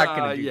 We're not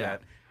going to do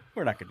that.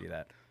 We're not going to do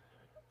that.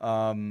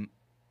 Are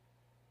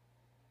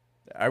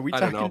we I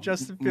don't talking know.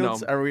 Justin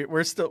Fields? No. Are we?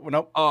 We're still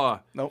nope.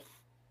 Nope.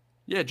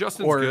 Yeah,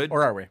 Justin's Or good.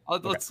 are we?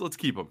 Let's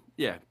keep him.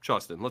 Yeah,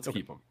 Justin. Let's Okay.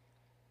 keep him.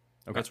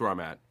 Okay. That's where I'm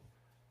at.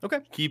 Okay.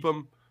 Keep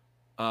him.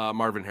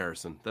 Marvin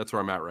Harrison. That's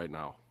where I'm at right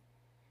now.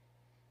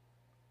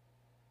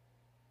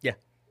 Yeah,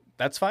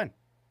 that's fine.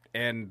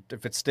 And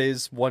if it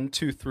stays 1,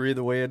 2, 3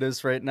 the way it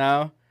is right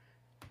now,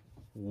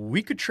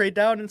 we could trade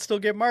down and still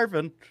get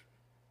Marvin.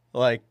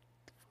 Like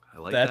I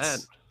like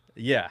that's that.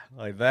 yeah,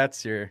 like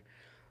that's a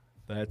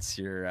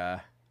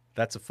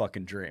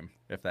fucking dream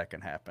if that can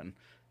happen.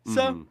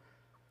 So Mhm.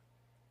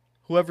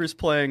 whoever's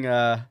playing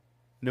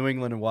New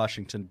England and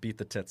Washington beat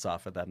the tits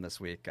off of them this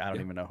week. I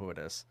don't even know who it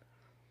is.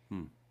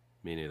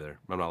 Me neither.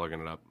 I'm not looking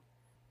it up.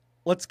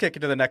 Let's kick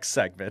into the next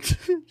segment.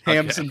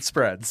 Hams and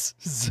spreads.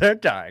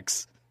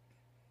 Zerdikes.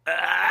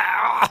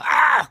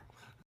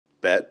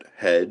 Bet,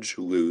 hedge,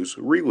 lose,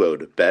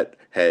 reload. Bet,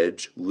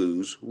 hedge,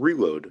 lose,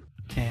 reload.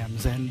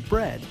 Hams and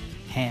bread,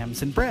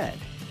 hams and bread,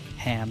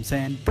 hams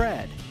and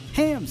bread,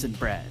 hams and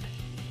bread.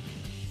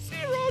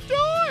 Zero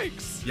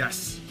doinks!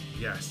 Yes.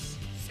 Yes.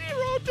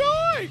 Zero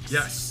doinks!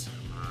 Yes.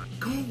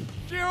 Go.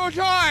 Zero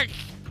doinks!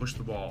 Push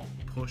the ball.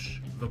 Push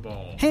the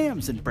ball.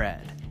 Hams and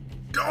bread,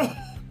 Go.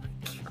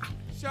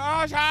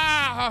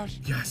 Sausage!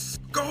 Yes.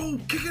 Go.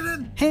 Kick it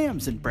in.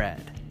 hams and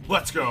bread.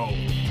 Let's go.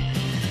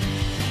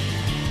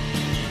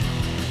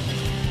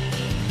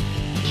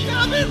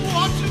 I've been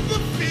watching the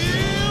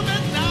film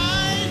at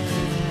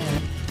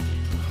night.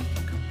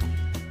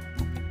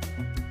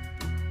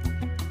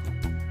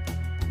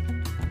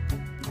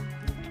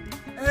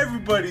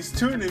 Everybody's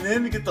tuning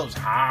in to get those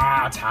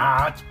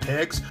hot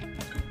picks.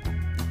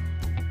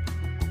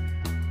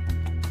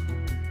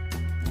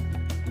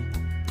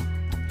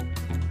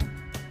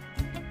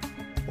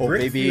 Oh,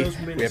 Rick baby,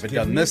 Fieldsman we is haven't giving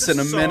done me this the in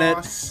a minute.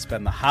 sauce. It's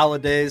been the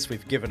holidays.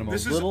 We've given him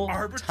This a is little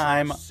Arbitrage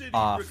time City.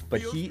 off, Rick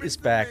but he Fieldsman's is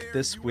been back there.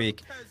 this You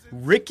week.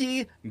 peasant.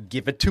 Ricky,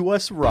 give it to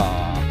us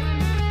raw.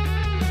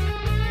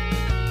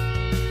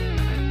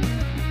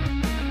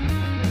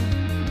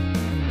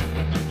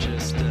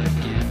 Just a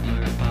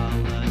gambler,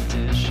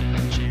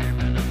 politician,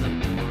 chairman of the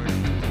board,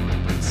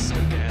 corporate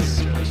success,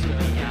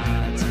 the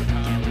odds of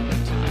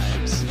gambling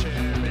lives.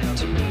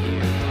 To me,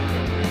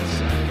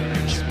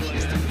 your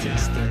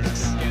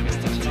statistics.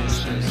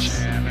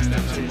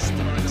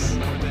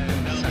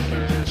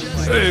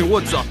 Hey,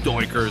 what's up,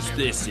 Doinkers?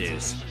 This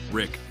is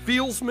Rick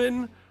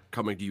Fieldsman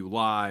coming to you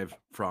live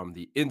from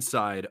the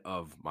inside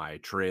of my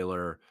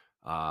trailer.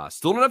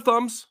 Still don't have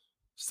thumbs.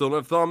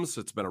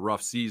 It's been a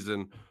rough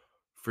season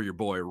for your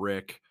boy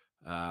Rick.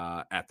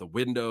 at the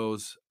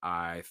windows.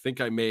 I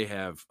think I may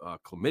have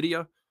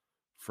chlamydia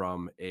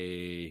from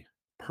a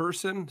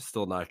person,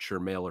 still not sure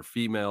male or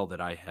female,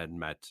 that I had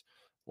met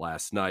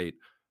last night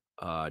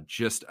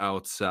just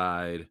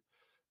outside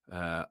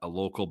a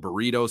local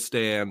burrito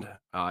stand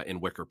in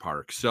Wicker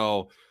Park.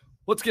 So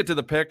let's get to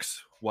the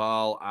picks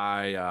while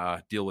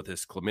I deal with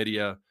this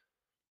chlamydia.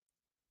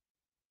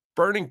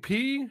 Burning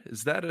pee,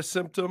 is that a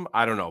symptom?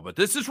 I don't know, but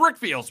this is Rick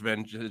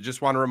Fieldsman.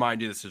 Just want to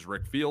remind you, this is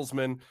Rick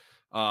Fieldsman.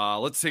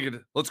 Let's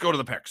go to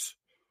the picks.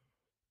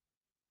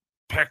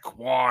 Pick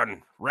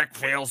one. Rick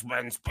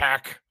Fieldsman's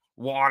pick.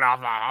 One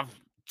of the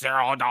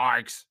Zero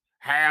Dogs,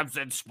 hams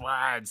and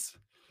spreads.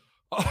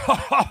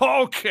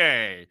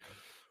 Okay.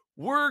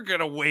 We're going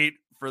to wait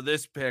for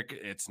this pick.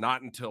 It's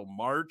not until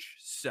March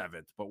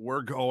 7th, but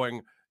we're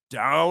going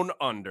down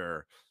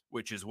under,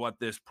 which is what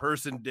this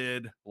person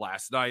did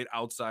last night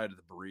outside of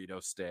the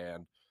burrito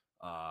stand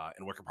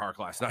in Wicker Park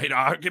last night.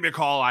 Give me a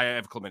call. I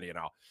have chlamydia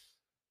now.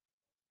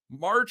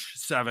 March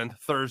 7th,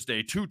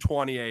 Thursday,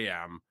 2:20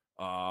 a.m.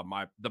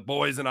 The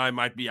boys and I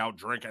might be out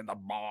drinking the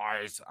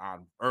boys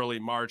on early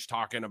March,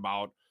 talking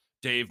about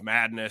Dave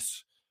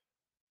Madness.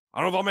 I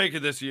don't know if I'll make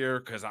it this year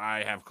because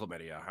I have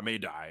chlamydia. I may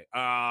die.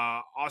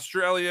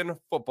 Australian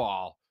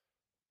football.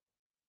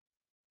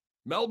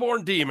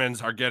 Melbourne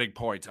Demons are getting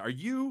points. Are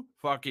you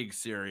fucking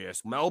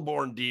serious?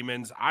 Melbourne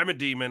Demons. I'm a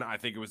demon. I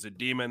think it was a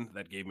demon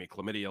that gave me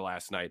chlamydia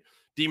last night.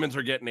 Demons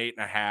are getting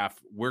 8.5.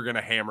 We're going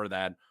to hammer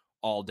that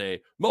all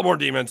day. Melbourne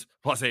Demons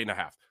plus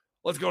 8.5.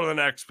 Let's go to the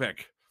next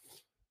pick.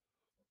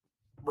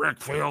 Rick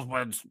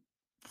Fieldsman's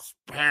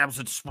hams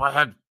and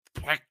spread.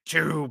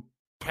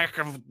 Pick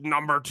of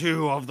number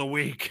 2 of the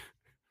week.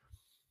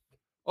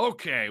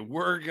 Okay,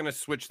 we're going to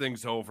switch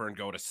things over and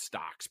go to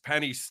stocks.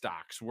 Penny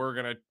stocks. We're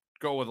going to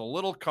go with a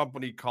little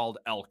company called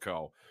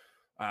Elko.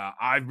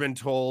 I've been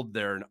told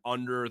they're an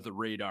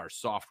under-the-radar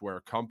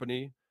software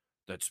company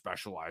that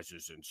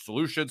specializes in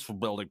solutions for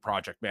building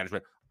project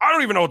management. I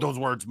don't even know what those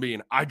words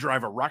mean. I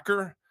drive a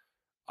wrecker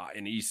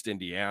in East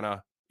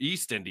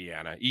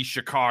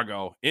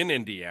Chicago, in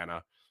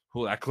Indiana.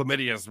 That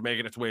chlamydia is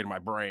making its way to my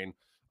brain.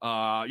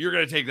 You're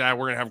going to take that.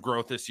 We're going to have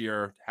growth this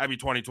year. Happy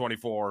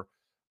 2024.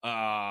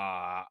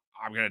 I'm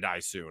going to die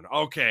soon.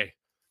 Okay.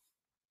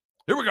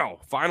 Here we go.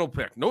 Final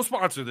pick. No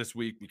sponsor this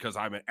week because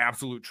I'm an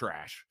absolute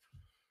trash.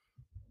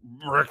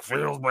 Rick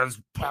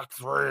Fieldsman's pick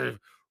 3.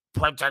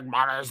 Printing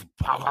money's.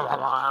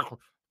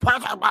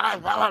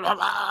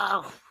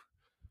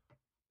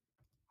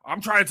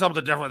 I'm trying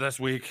something different this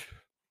week.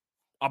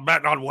 I'm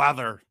betting on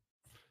weather.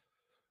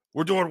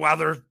 We're doing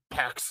weather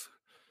picks.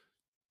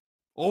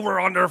 Over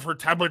under for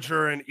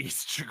temperature in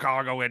East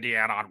Chicago,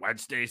 Indiana on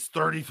Wednesdays,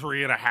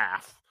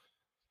 33.5.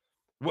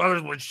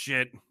 Weather's been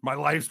shit. My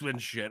life's been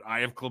shit. I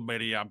have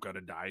chlamydia. I'm going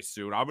to die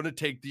soon. I'm going to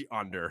take the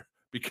under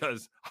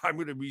because I'm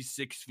going to be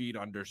 6 feet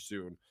under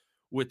soon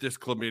with this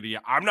chlamydia.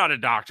 I'm not a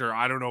doctor.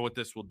 I don't know what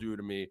this will do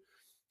to me.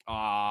 But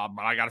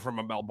I got it from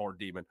a Melbourne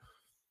Demon.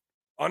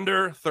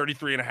 Under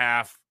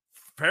 33.5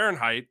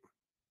 Fahrenheit.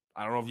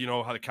 I don't know if you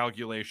know how the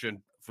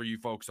calculation for you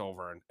folks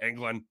over in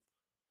England,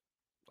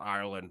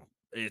 Ireland.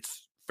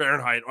 It's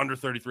Fahrenheit under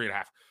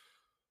 33.5.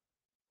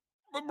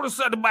 I'm going to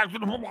send it back to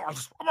the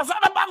boys. I'm going to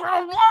send it back to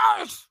the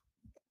boys.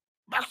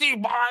 Back to you,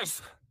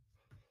 boys.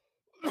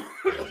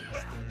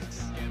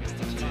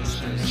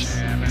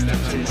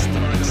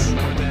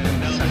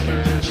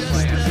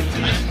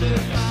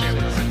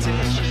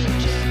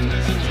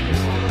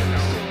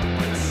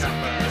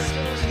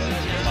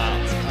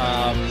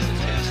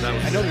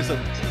 I know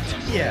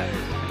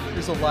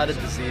there's a lot of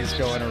disease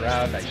going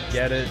around. I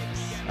get it.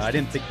 I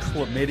didn't think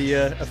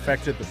chlamydia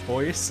affected the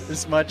voice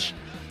as much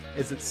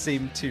as it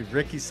seemed to.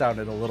 Ricky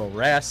sounded a little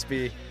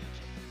raspy,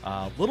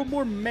 a little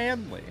more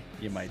manly,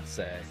 you might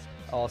say.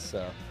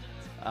 Also,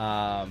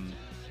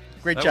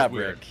 great job,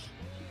 Rick.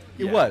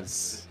 It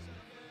was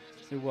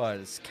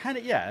kind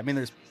of, yeah. I mean,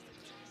 there's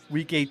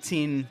week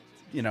 18,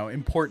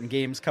 important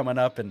games coming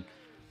up, and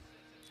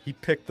he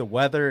picked the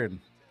weather and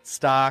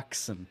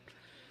stocks and,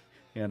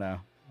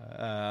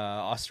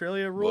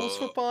 Australia rules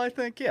football, I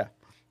think. Yeah.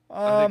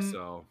 I think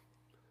so.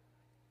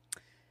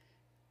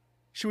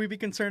 Should we be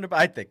concerned about?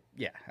 I think,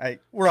 yeah.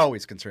 We're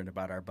always concerned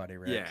about our buddy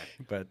Rick. Yeah.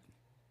 But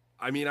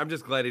I mean, I'm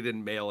just glad he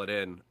didn't mail it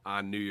in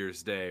on New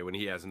Year's Day when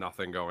he has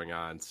nothing going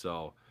on.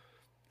 So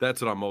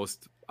that's what I'm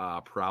most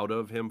proud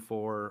of him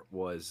for,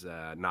 was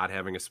not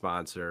having a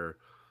sponsor,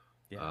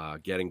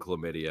 getting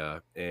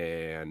chlamydia,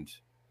 and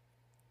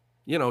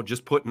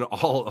just putting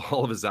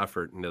all of his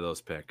effort into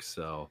those picks.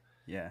 So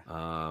yeah,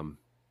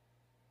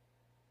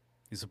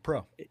 he's a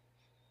pro.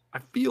 I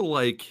feel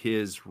like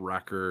his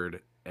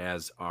record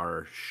as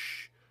our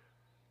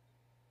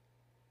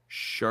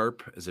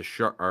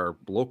our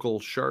local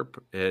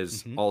sharp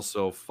has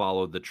also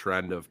followed the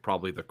trend of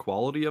probably the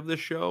quality of the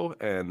show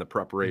and the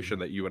preparation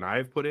that you and I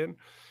have put in.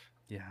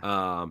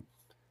 Yeah.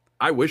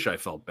 I wish I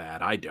felt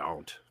bad. I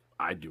don't.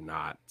 I do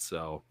not.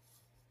 So,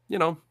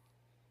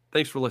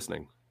 thanks for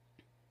listening.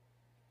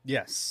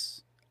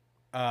 Yes.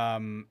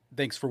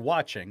 Thanks for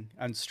watching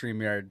on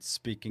StreamYard.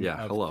 Speaking of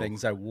hello.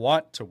 things I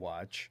want to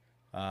watch,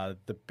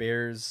 The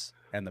Bears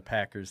and the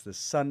Packers this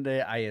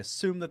Sunday. I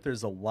assume that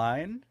there's a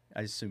line.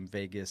 I assume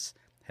Vegas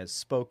has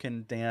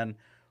spoken. Dan,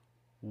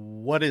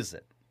 what is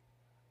it?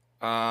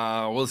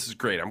 Well, this is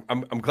great.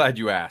 I'm glad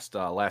you asked.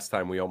 Last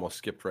time we almost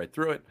skipped right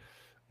through it.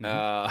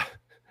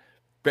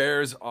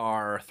 Bears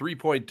are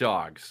 3-point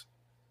dogs,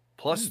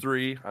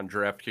 +3 on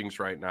DraftKings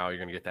right now. You're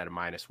going to get that at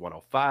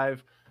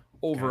 -105.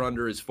 Over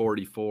under is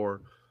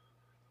 44.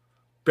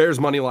 Bears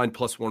money line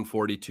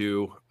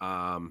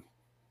 +142.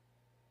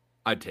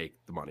 I'd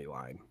take the money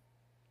line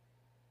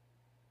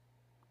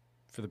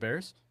For the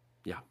Bears?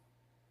 Yeah.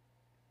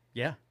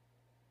 Yeah.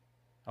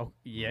 Oh,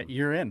 yeah,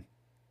 you're in.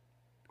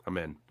 I'm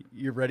in.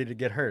 You're ready to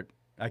get hurt.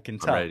 I can I'm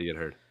tell. ready to get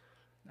hurt.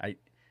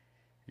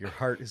 Your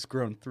heart has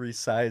grown 3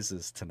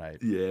 sizes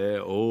tonight. Yeah.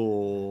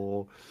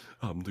 Oh,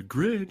 I'm the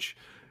Grinch,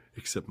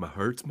 except my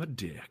heart's my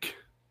dick.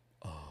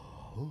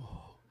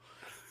 Oh,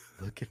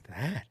 look at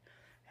that.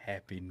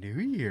 Happy New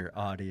Year,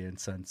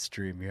 audience on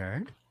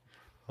StreamYard.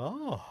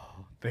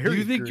 Oh, very Do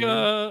you think,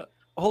 green.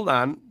 hold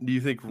on, do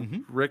you think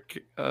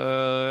Rick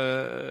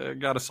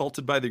got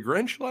assaulted by the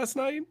Grinch last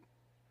night?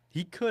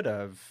 He could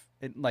have,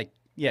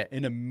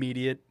 an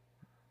immediate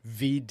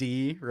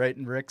VD right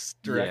in Rick's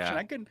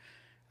direction. Yeah.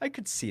 I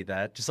could see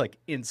that, just like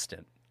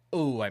instant.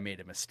 Oh, I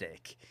made a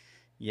mistake.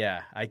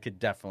 Yeah, I could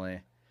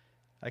definitely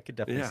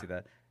Yeah. see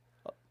that.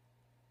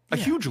 A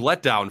huge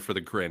letdown for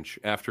the Grinch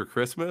after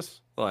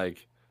Christmas.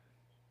 Like,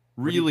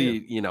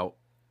 really, I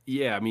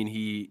mean,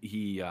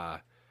 he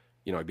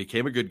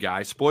became a good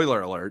guy.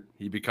 Spoiler alert,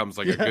 he becomes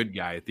like a good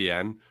guy at the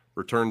end,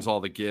 returns all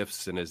the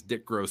gifts, and his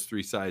dick grows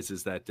 3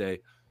 sizes that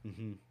day.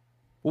 Mm-hmm.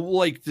 Well,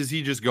 like, does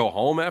he just go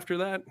home after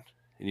that?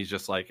 And he's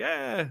just like,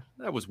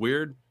 that was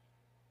weird.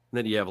 And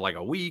then you have like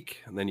a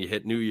week, and then you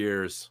hit New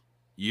Year's.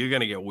 You're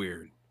going to get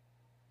weird.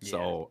 Yeah.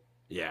 So,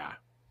 yeah,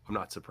 I'm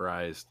not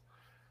surprised.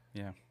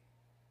 Yeah.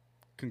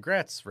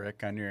 Congrats,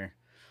 Rick, on your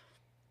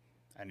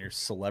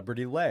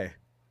celebrity lay.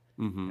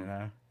 Mm-hmm. You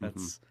know,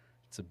 it's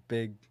a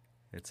big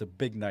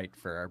night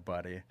for our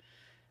buddy.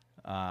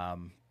 Are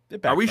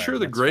we sure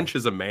the Grinch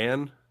is a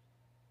man?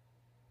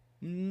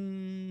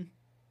 No,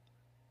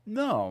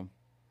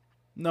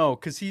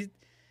 because he,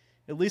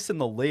 at least in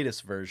the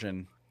latest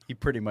version, he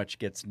pretty much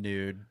gets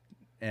nude,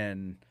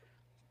 and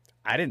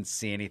I didn't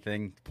see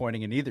anything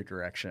pointing in either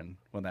direction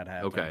when that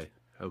happened.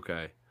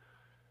 Okay.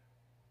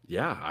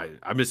 Yeah,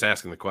 I'm just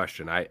asking the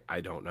question. I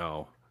don't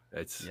know.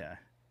 It's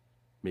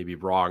maybe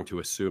wrong to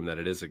assume that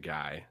it is a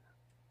guy,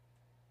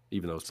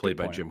 even though it's played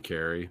by Jim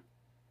Carrey.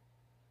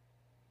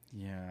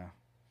 Yeah.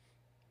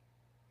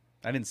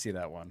 I didn't see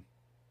that one.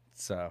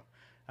 So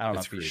I don't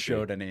know if he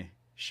showed any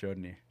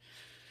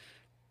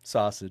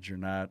sausage or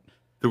not.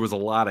 There was a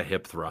lot of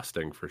hip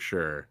thrusting for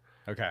sure.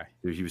 Okay.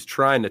 He was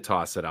trying to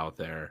toss it out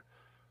there.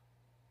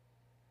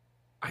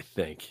 I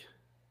think.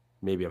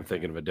 Maybe I'm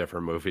thinking of a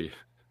different movie.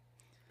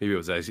 Maybe it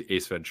was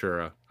Ace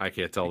Ventura. I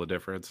can't tell the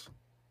difference.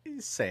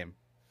 Same.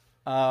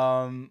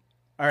 All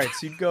right,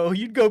 so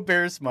you'd go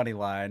Bears money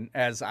line,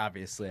 as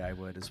obviously I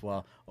would as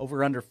well.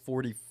 Over under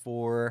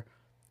 44.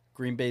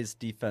 Green Bay's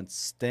defense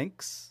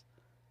stinks.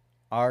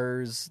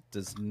 Ours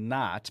does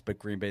not, but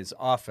Green Bay's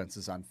offense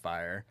is on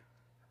fire.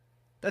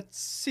 That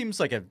seems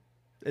like an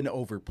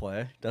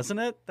overplay, doesn't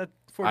it? That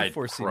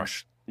 44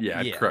 seems...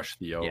 I'd crush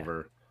the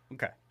over.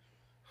 Yeah.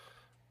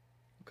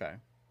 Okay.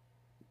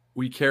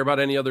 We care about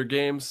any other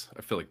games?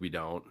 I feel like we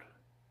don't.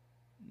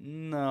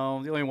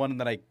 No, the only one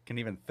that I can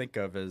even think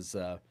of is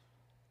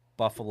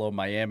Buffalo,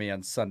 Miami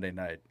on Sunday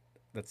night.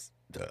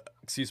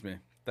 Excuse me.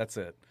 That's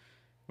it.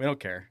 We don't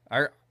care.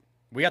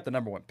 We got the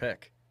number 1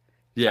 pick.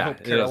 Yeah, I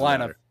hope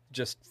Carolina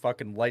just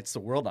fucking lights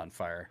the world on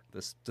fire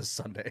this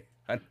Sunday.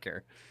 I don't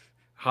care.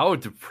 How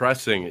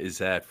depressing is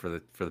that for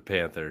the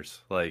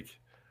Panthers? Like,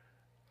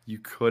 you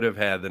could have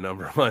had the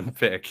number 1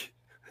 pick.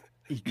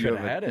 You could have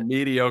had it.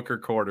 Mediocre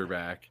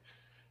quarterback.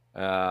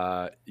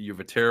 You have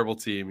a terrible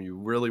team. You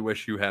really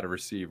wish you had a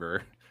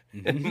receiver.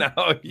 Mm-hmm. And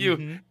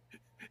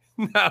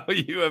now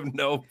you have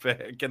no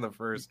pick in the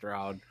first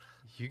round.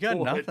 You got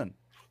nothing.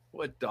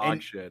 What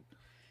dog shit.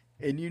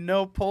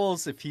 And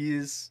Poles, if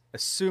he's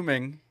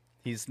assuming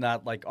he's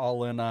not like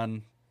all in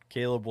on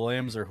Caleb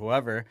Williams or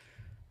whoever,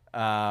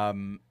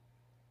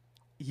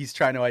 he's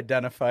trying to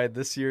identify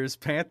this year's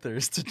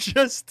Panthers to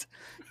just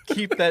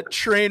keep that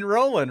train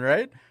rolling,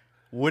 right?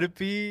 Would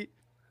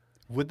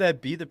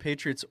that be the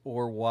Patriots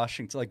or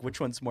Washington? Like, which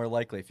one's more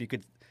likely? If you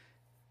could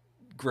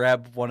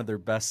grab one of their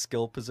best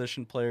skill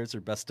position players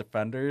or best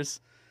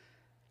defenders,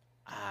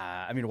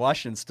 I mean,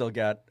 Washington's still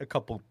got a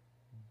couple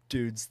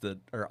dudes that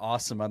are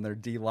awesome on their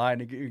D line.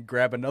 You could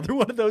grab another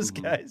one of those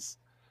guys.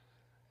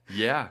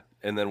 Yeah,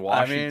 and then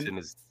Washington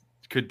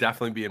could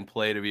definitely be in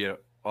play to be a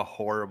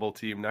horrible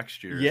team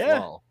next year as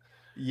well.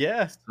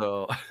 Yeah.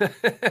 So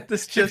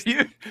this just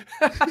that'd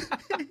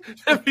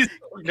be so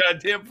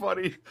goddamn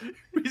funny.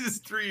 He's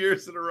just 3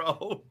 years in a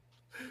row.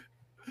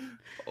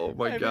 Oh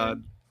my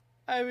God.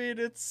 I mean,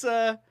 it's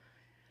I'll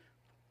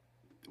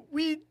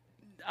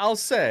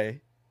say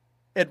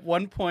at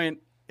one point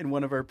in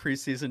one of our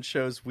preseason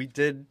shows we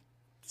did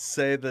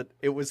say that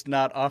it was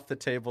not off the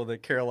table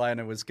that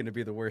Carolina was going to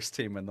be the worst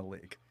team in the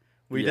league.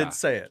 We Yeah. did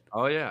say it.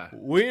 Oh yeah.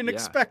 We didn't Yeah.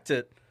 expect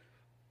it,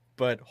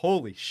 but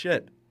holy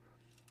shit.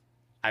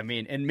 I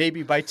mean, and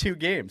maybe by 2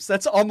 games.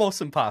 That's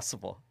almost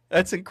impossible.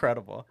 That's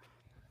incredible.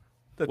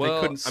 That they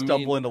Well, couldn't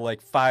stumble into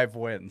like 5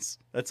 wins.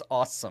 That's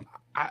awesome.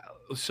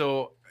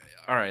 So,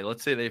 all right,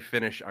 let's say they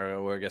finish.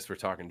 I guess we're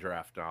talking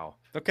draft now.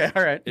 Okay,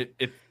 all right.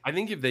 I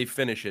think if they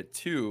finish at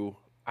 2,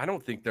 I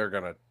don't think they're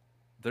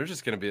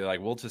just gonna be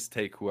like, we'll just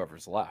take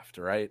whoever's left,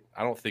 right?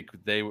 I don't think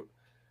they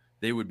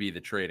would be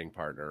the trading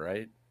partner,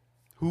 right?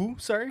 Who?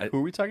 Sorry, who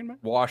are we talking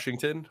about?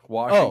 Washington.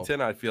 Oh.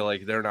 I feel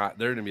like they're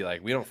gonna be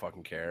like, we don't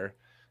fucking care.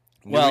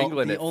 New Well,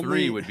 England the at only-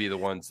 3 would be the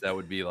ones that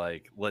would be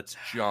like, let's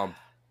jump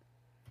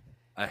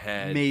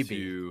ahead.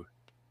 Maybe.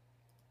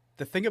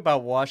 The thing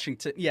about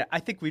Washington, yeah, I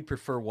think we'd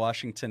prefer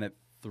Washington at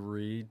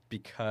 3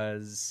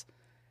 because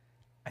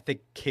I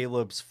think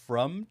Caleb's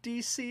from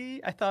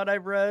DC, I thought I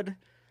read,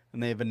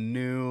 and they have a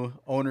new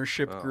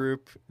ownership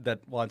group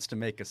that wants to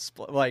make a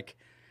split. Like,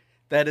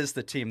 that is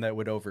the team that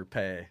would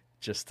overpay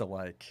just to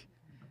like.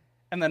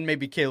 And then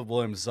maybe Caleb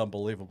Williams is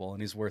unbelievable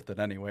and he's worth it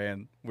anyway.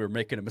 And we're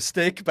making a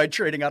mistake by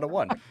trading out of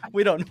 1.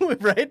 We don't know,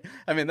 right?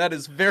 I mean, that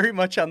is very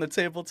much on the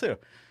table too.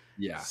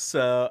 Yeah.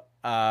 So,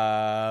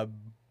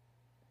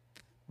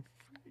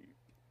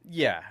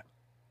 yeah,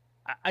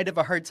 I'd have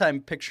a hard time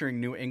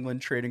picturing New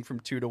England trading from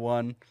 2 to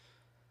 1.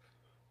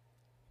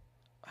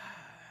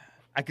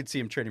 I could see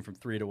him trading from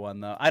 3 to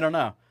 1 though. I don't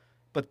know,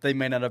 but they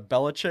may not have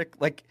Belichick.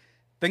 Like,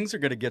 things are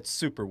going to get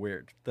super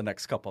weird the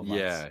next couple of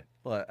months. Yeah.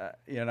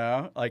 You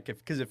know, like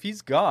because if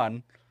he's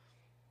gone,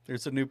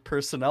 there's a new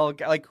personnel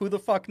guy. Like, who the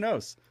fuck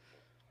knows?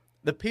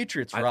 The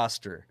Patriots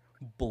roster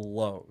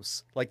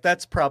blows. Like,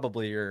 that's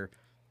probably your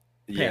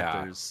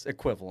Panthers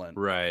equivalent.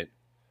 Right.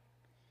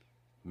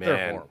 They're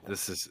Man, horrible.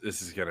 this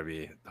is gonna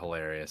be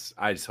hilarious.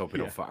 I just hope we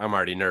don't. I'm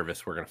already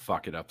nervous. We're gonna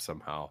fuck it up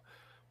somehow.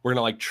 We're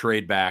gonna like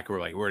trade back. We're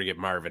gonna get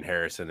Marvin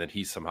Harrison, then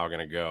he's somehow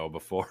gonna go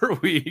before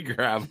we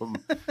grab him.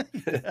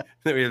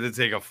 Then we have to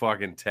take a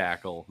fucking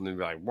tackle, and then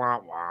be like, wah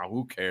wah.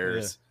 Who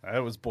cares? Yeah,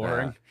 that was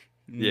boring.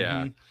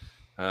 Yeah.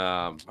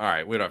 All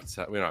right, we don't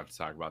have to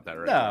talk about that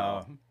right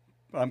now.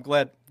 No, I'm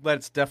glad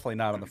it's definitely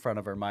not on the front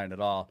of our mind at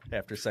all.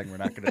 After saying we're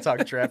not going to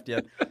talk draft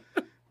yet.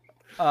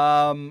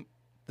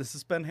 This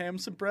has been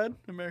Hams and Bread,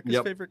 America's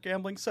favorite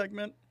gambling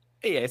segment.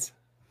 Yes.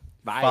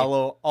 Bye.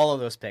 Follow all of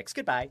those picks.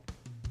 Goodbye.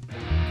 You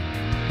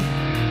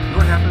know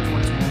what happens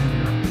when it's warm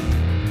in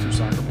here? Through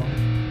soccer ball?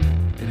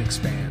 It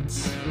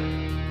expands.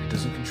 It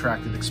doesn't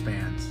contract, it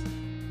expands.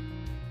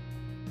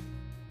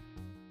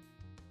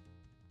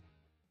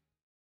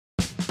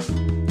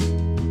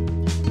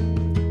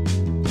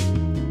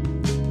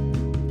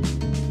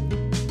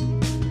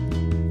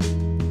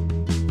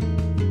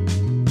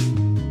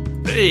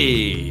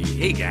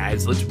 Hey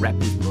guys, let's wrap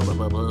this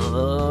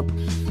up.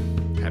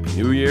 Happy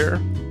New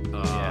Year.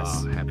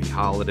 Yes. Happy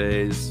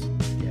holidays.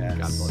 Yes.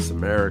 God bless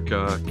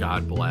America.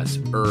 God bless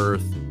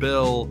Earth.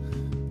 Bill,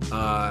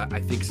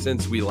 I think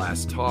since we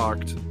last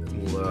talked,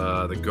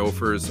 the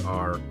Gophers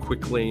are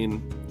Quick Lane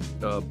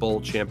Bowl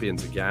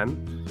champions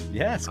again.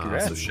 Yes,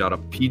 correct. So shout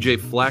out PJ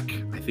Fleck.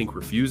 I think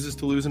refuses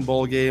to lose in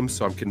bowl games,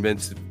 so I'm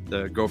convinced if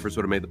the Gophers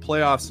would have made the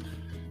playoffs,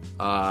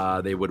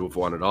 they would have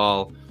won it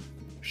all.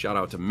 Shout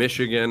out to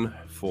Michigan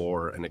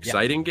for an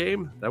exciting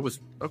game. That was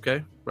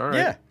okay. All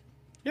right.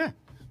 Yeah.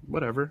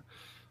 Whatever.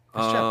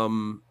 Nice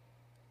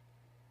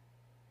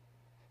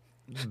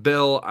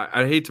Bill,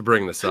 I hate to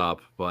bring this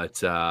up,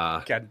 but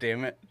God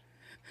damn it.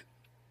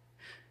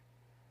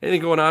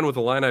 anything going on with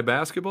Illini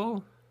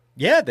basketball?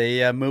 Yeah,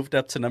 they moved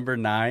up to number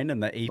 9 in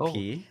the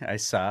AP, I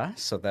saw,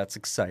 so that's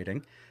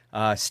exciting.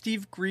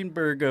 Steve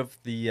Greenberg of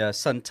the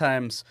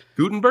Sun-Times.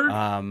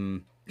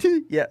 Gutenberg?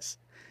 Yes.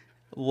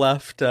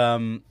 Left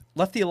the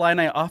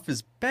Illini off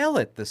his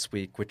ballot this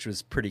week, which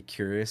was pretty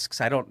curious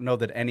because I don't know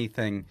that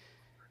anything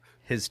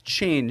has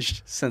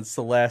changed since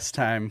the last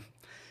time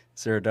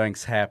Zero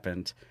Dunks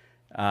happened,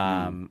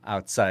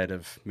 outside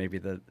of maybe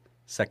the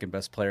second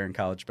best player in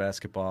college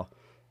basketball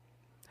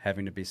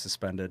having to be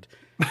suspended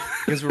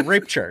because of a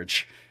rape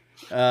charge.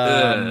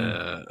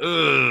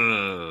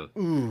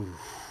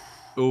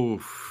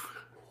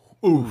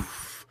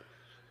 Oof.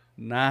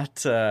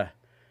 Not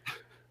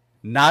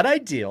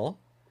ideal,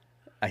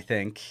 I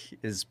think,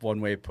 is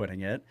one way of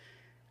putting it.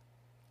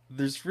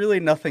 There's really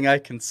nothing I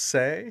can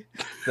say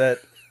that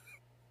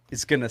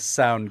is going to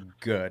sound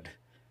good.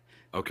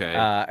 Okay.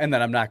 And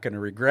that I'm not going to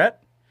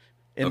regret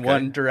in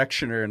one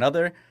direction or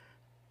another.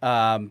 So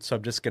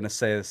I'm just going to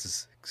say this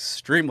is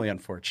extremely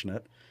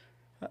unfortunate.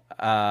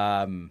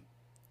 And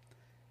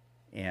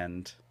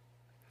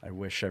I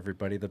wish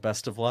everybody the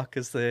best of luck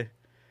as they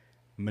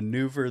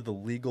maneuver the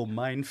legal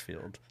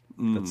minefield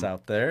that's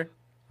out there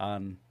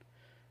in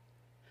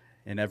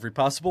every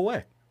possible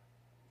way.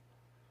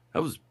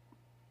 That was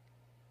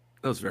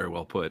very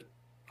well put.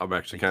 I'm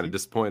actually kind of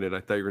disappointed.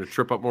 I thought you were going to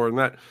trip up more than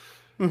that.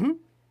 Mm-hmm.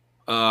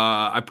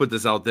 I put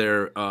this out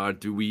there.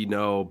 Do we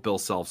know Bill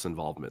Self's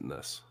involvement in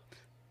this?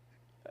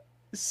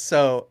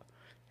 So,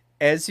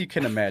 as you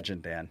can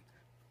imagine, Dan,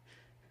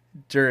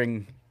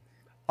 during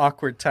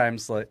awkward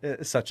times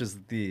such as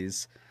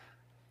these,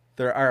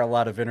 there are a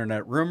lot of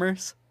internet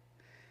rumors,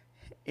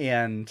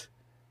 and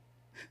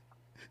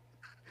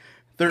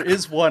there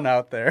is one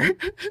out there.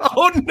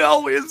 Oh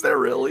no, is there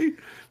really?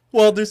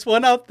 Well, there's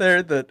one out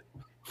there that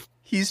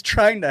he's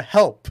trying to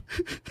help.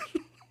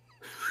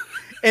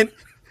 And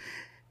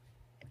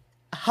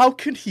how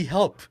could he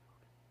help,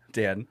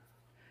 Dan?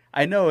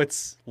 I know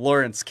it's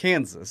Lawrence,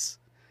 Kansas.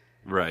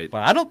 Right.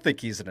 But I don't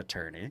think he's an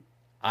attorney.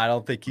 I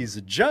don't think he's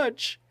a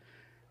judge.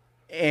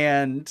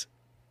 And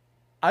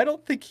I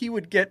don't think he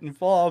would get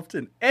involved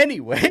in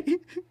any way.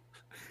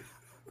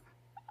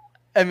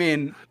 I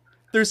mean,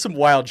 there's some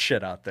wild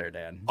shit out there,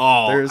 Dan.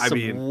 Oh, there's I some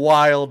mean-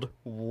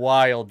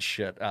 wild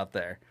shit out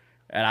there.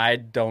 And I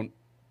don't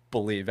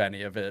believe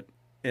any of it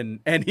in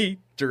any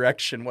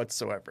direction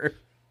whatsoever.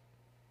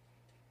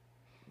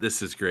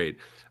 This is great.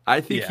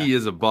 I think Yeah. he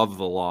is above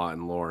the law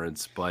in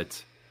Lawrence,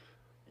 but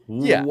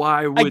Yeah,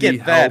 why I would get he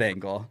that help?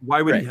 angle.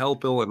 Why would Right. he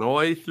help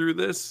Illinois through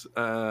this?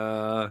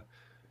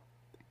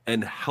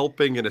 And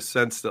helping in a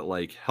sense that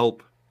like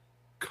help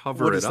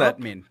cover What it does up. that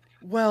mean?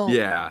 Well,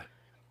 Yeah.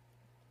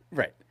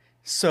 right.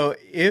 So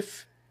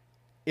if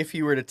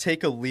you were to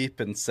take a leap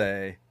and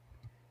say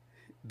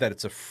that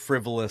it's a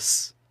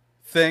frivolous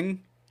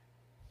thing,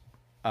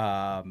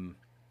 that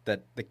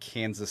the the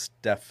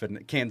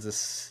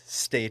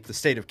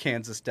state of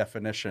Kansas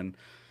definition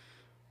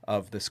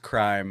of this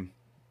crime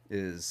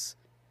is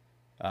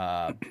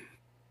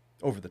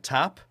over the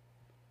top.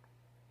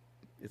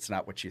 It's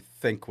not what you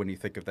think when you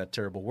think of that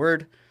terrible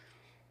word.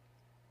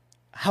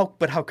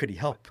 But how could he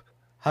help?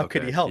 How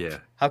could he Okay, help? yeah.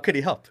 How could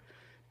he help?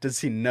 Does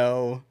he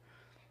know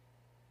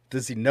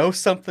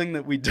something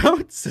that we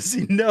don't? Does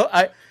he know?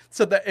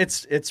 So that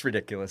it's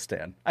ridiculous,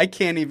 Dan. I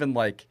can't even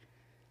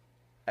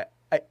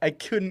I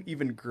couldn't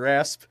even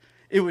grasp.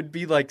 It would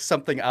be like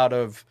something out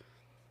of,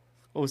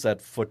 what was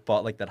that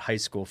football, like that high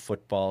school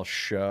football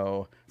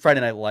show,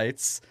 Friday Night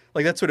Lights.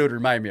 Like that's what it would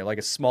remind me of, like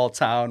a small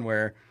town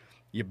where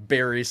you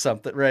bury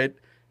something, right?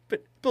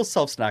 But Bill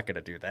Self's not going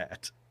to do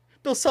that.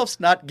 Bill Self's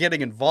not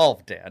getting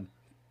involved, Dan.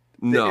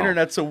 The No.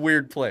 internet's a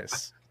weird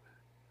place.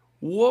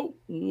 What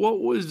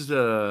was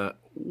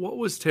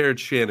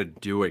Terrence Shannon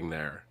doing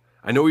there?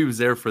 I know he was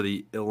there for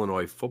the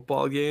Illinois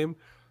football game.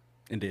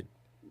 Indeed.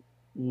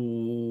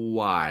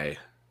 Why?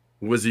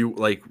 Was he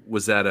like?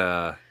 Was that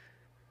a?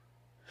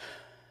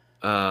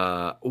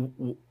 I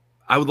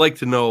would like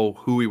to know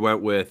who he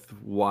went with,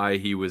 why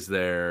he was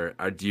there.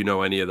 Do you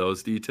know any of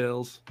those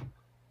details?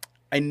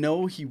 I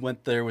know he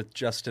went there with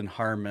Justin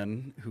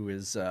Harmon, who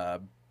is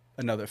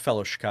another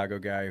fellow Chicago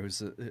guy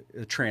who's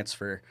a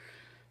transfer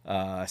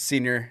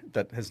senior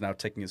that has now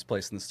taken his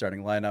place in the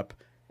starting lineup.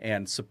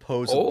 And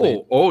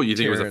supposedly, You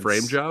think it was a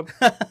frame job?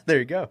 There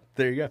you go.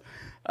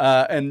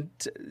 And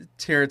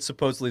Terrence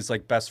supposedly is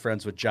like best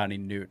friends with Johnny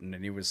Newton,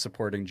 and he was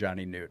supporting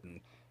Johnny Newton.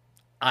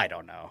 I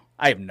don't know.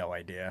 I have no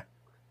idea.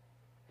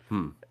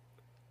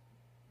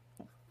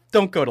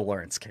 Don't go to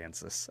Lawrence,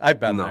 Kansas.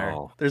 I've been there.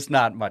 No. There's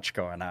not much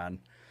going on.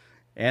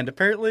 And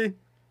apparently,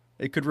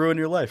 it could ruin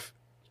your life.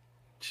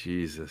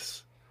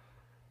 Jesus.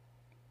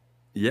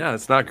 Yeah,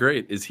 it's not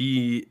great. Is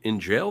he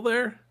in jail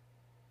there?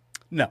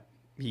 No.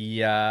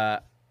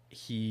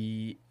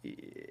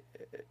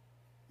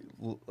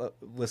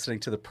 Listening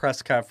to the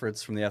press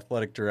conference from the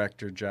athletic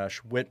director, Josh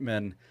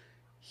Whitman,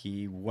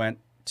 he went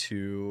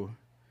to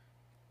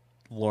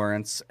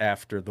Lawrence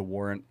after the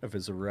warrant of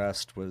his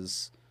arrest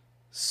was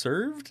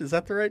served. Is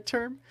that the right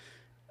term?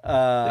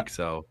 I think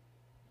so.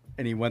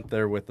 And he went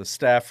there with a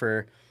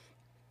staffer,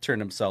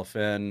 turned himself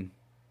in,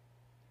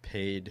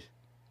 paid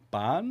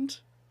bond.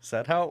 Is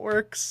that how it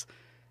works?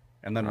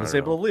 And then was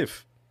able to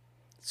leave.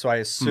 So I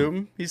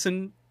assume he's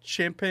in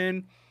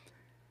Champaign.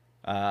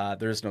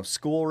 There's no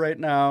school right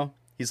now.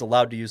 He's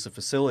allowed to use the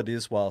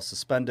facilities while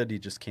suspended. He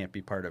just can't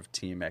be part of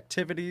team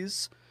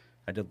activities.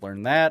 I did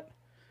learn that.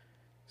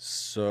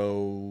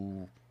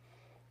 So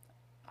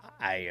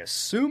I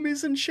assume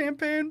he's in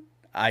Champaign.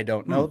 I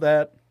don't know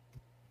that.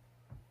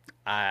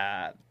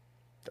 I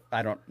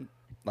don't,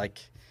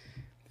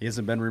 he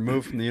hasn't been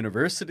removed from the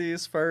university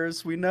as far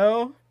as we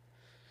know.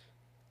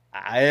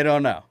 I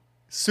don't know.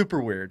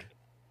 Super weird.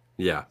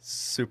 Yeah.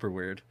 Super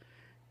weird.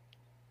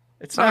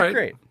 It's All not right.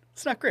 great.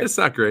 It's not great. It's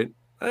not great.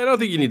 I don't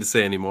think you need to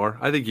say any more.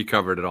 I think you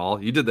covered it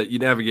all. You did that. You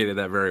navigated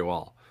that very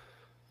well.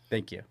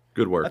 Thank you.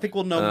 Good work. I think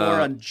we'll know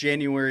more on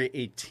January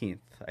 18th,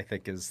 I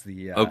think is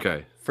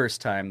the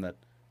first time that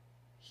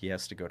he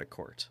has to go to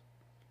court.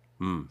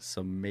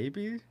 So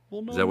maybe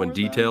we'll know Is that when more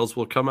then. details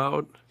will come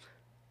out?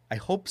 I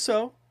hope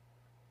so.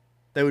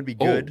 That would be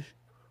good.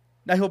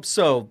 I hope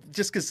so.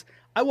 Just because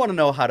I want to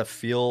know how to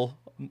feel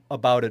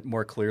about it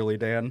more clearly,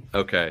 Dan.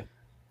 Okay.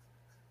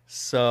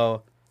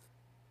 So,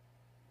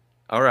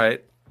 all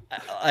right.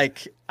 I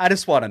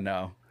just want to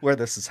know where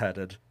this is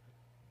headed.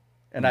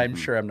 And I'm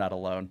sure I'm not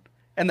alone.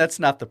 And that's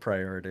not the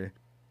priority.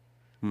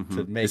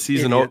 To make the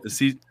season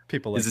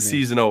people like is the me.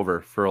 season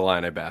over for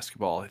Illini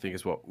basketball? I think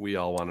is what we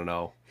all want to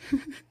know.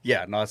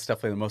 Yeah, no, it's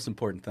definitely the most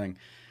important thing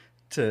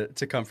to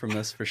come from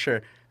this for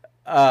sure.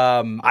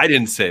 I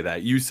didn't say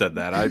that. You said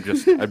that. I'm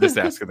just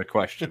asking the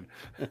question.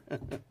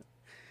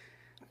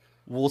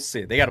 We'll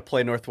see. They got to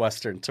play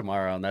Northwestern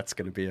tomorrow, and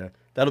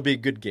that'll be a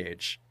good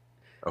gauge.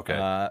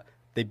 Okay.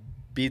 They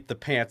beat the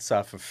pants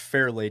off of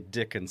Fairleigh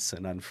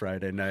Dickinson on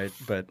Friday night,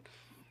 but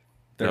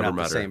they're Never not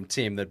the met her. same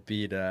team that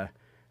beat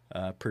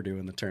Purdue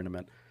in the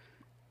tournament.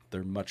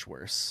 They're much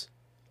worse.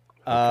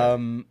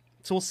 So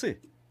we'll see.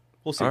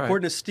 We'll see. All right.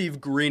 According to Steve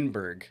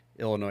Greenberg,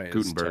 Illinois is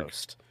Gutenberg.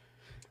 toast.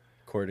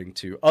 According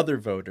to other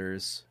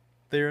voters,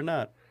 they are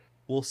not.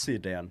 We'll see,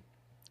 Dan.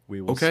 We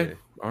will see. Okay.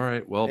 All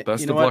right. Well,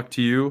 best you know of what? luck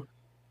to you.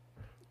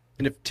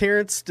 And if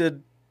Terrence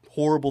did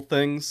horrible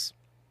things,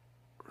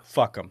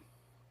 fuck him.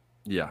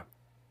 Yeah.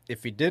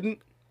 If he didn't,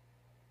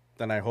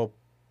 then I hope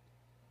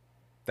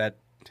that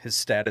his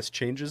status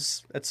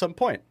changes at some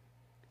point.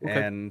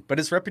 Okay. But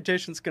his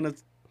reputation's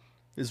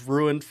is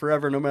ruined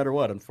forever, no matter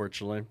what.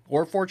 Unfortunately,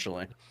 or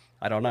fortunately,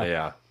 I don't know.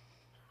 Yeah.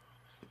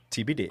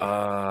 TBD.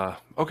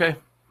 Okay.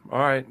 All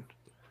right.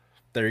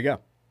 There you go.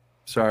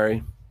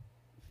 Sorry.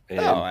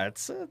 And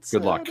It's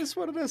good luck. It is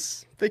what it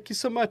is. Thank you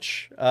so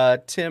much,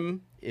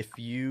 Tim. If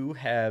you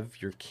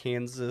have your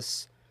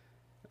Kansas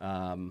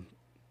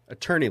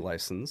attorney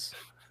license,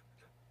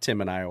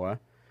 Tim in Iowa,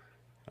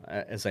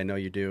 as I know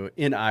you do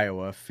in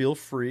Iowa, feel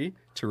free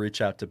to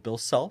reach out to Bill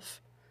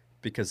Self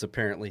because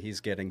apparently he's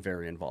getting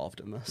very involved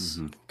in this.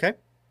 Mm-hmm. Okay?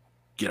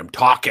 Get him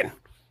talking.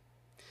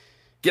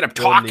 Get him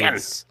talking.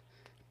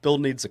 Bill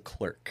needs a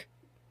clerk,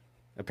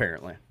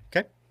 apparently.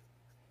 Okay?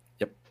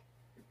 Yep.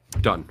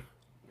 Done.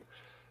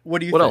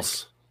 What do you What think?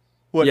 else?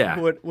 What Yeah.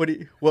 what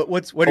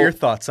are your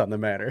thoughts on the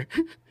matter?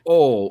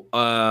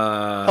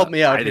 Help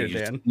me out here,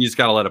 Dan. You just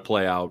got to let it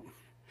play out.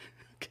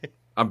 Okay.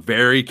 I'm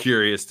very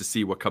curious to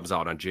see what comes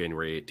out on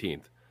January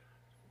 18th.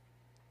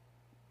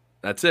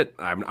 That's it.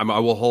 I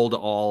will hold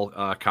all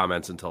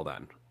comments until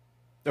then.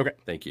 Okay.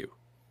 Thank you.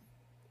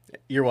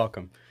 You're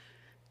welcome.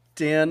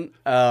 Dan,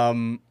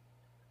 I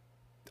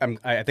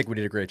think we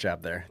did a great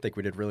job there. I think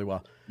we did really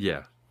well.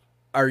 Yeah.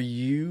 Are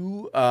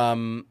you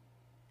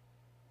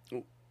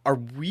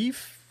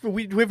do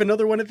we have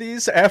another one of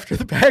these after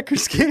the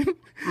Packers game?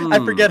 I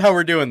forget how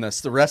we're doing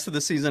this. The rest of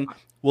the season,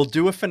 we'll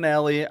do a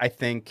finale, I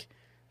think,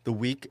 the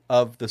week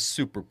of the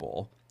Super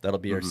Bowl. That'll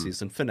be our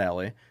season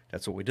finale.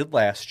 That's what we did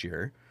last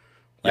year.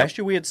 Last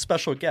year we had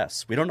special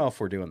guests. We don't know if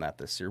we're doing that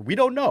this year. We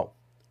don't know.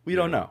 We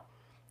don't know.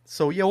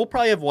 So yeah, we'll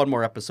probably have one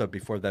more episode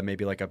before that,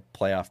 maybe like a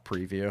playoff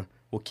preview.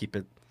 We'll keep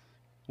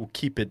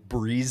it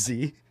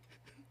breezy.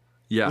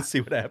 Yeah. We'll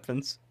see what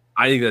happens.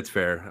 I think that's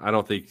fair. I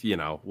don't think,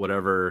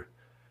 whatever.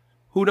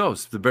 Who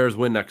knows? If the Bears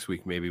win next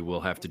week, maybe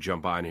we'll have to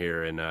jump on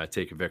here and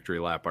take a victory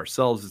lap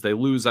ourselves. If they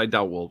lose, I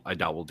doubt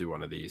we'll do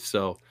one of these.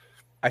 So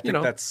I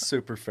think that's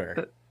super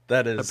fair.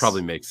 That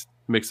probably makes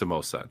the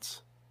most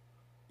sense.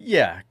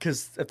 Yeah,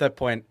 because at that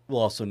point, we'll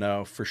also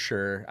know for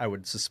sure, I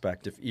would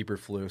suspect, if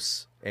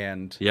Eberflus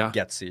and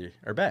Getsy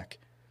are back.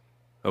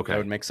 Okay. That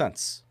would make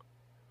sense.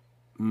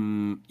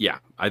 Yeah,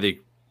 I think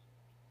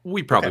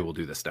we probably will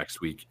do this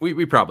next week.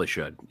 We probably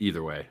should,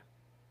 either way.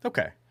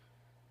 Okay.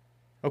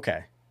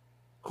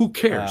 Who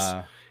cares?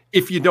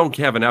 If you don't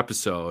have an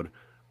episode,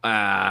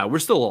 we're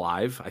still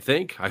alive, I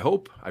think. I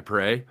hope. I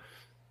pray.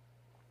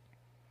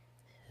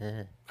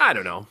 I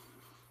don't know.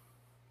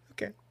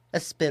 Okay.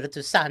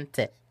 Espiritu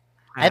Santo,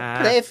 I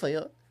pray for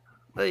you.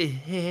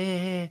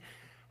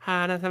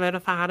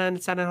 Father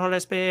and Son and Holy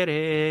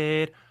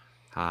Spirit.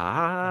 Amen.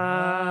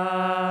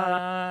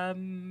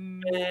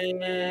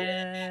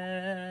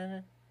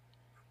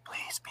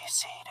 Please be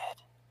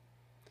seated.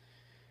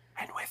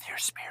 And with your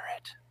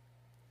spirit.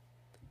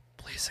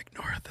 Please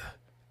ignore the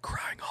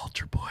crying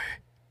altar boy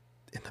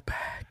in the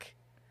back.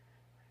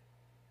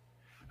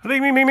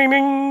 Ding, ding, ding, ding,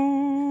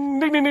 ding.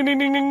 Ding, ding, ding, ding,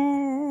 ding,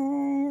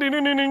 ding. Ding,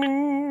 ding, ding, ding,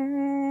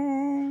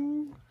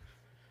 ding.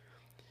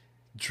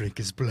 Drink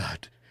his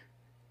blood,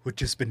 which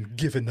has been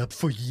given up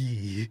for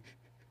ye.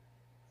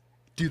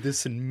 Do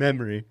this in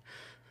memory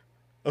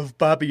of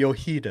Bobby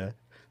Ojeda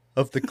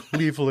of the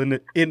Cleveland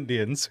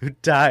Indians who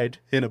died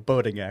in a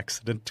boating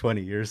accident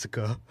 20 years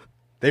ago.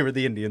 They were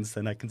the Indians,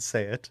 then I can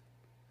say it.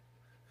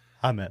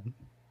 Amen.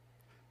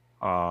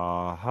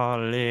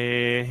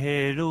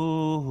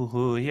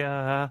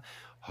 Hallelujah.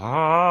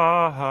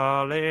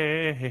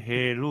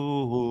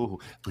 Hallelujah.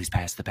 Please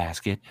pass the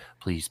basket.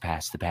 Please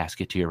pass the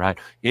basket to your right.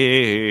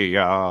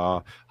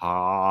 Yeah.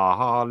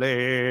 Hallelujah.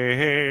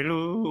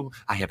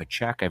 I have a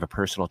check. I have a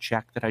personal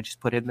check that I just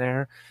put in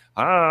there.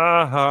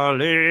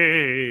 Hallelujah.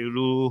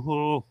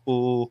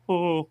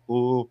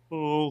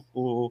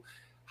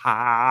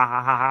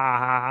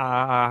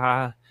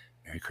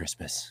 Merry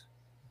Christmas.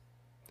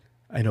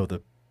 I know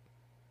the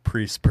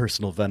priest's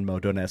personal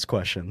Venmo, don't ask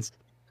questions.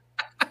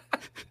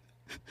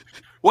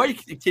 Why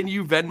can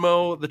you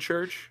Venmo the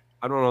church?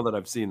 I don't know that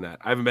I've seen that.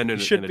 I haven't been in,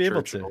 You should in a be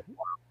able church in a to.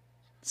 while.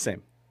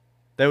 Same.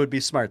 That would be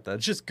smart, though.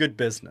 It's just good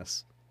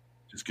business.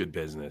 Just good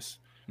business.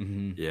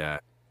 Mm-hmm. Yeah.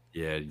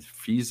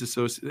 Fees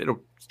associated.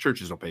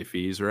 Churches don't pay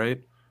fees, right?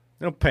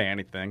 They don't pay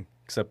anything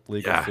except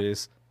legal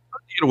fees.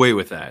 You get away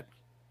with that.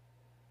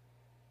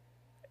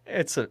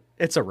 It's a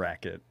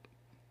racket.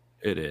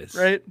 It is.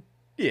 Right?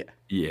 Yeah.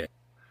 Yeah.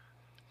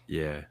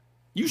 Yeah.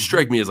 You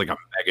strike me as like a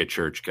mega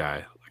church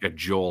guy, like a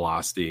Joel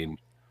Osteen.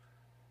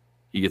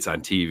 He gets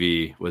on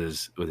TV with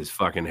his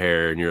fucking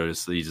hair, and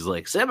he's just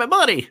like, send me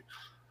money.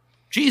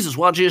 Jesus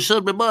wants you to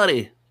send me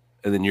money.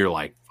 And then you're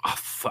like, oh,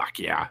 fuck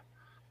yeah.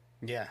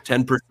 Yeah.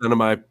 10% of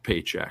my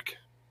paycheck.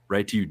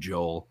 Right to you,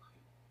 Joel.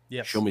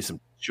 Yes. Show me some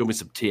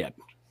tit.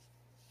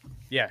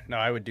 Yeah, no,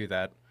 I would do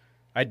that.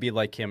 I'd be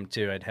like him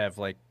too. I'd have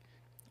like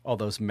all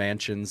those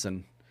mansions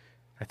and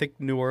I think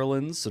New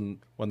Orleans, and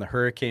when the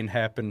hurricane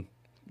happened,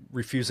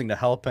 refusing to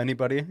help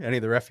anybody, any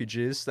of the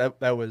refugees. That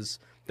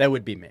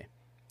would be me.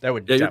 That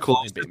would you're definitely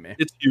close. be me.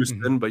 It's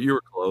Houston, but you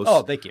were close.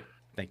 Oh, thank you.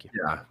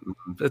 Yeah,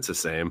 that's the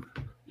same.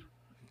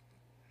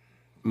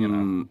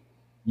 You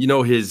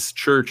know, his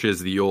church is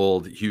the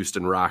old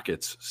Houston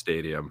Rockets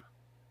stadium.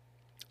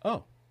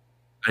 Oh.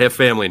 I have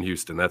family in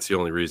Houston. That's the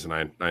only reason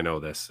I know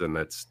this, and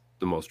that's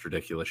the most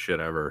ridiculous shit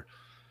ever.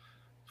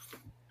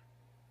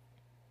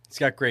 He's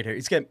got great hair.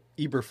 He's got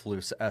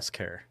Eberflus-esque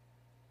hair.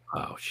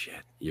 Oh,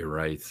 shit. You're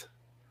right.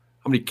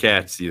 How many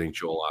cats do you think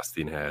Joel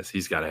Osteen has?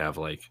 He's got to have,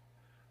 like,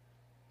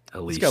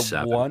 at least He's got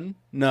 7. one?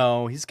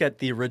 No, he's got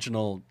the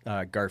original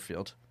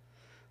Garfield.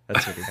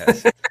 That's what he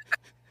has.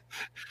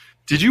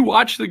 Did you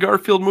watch the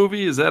Garfield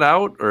movie? Is that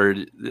out? Or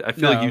I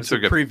feel like you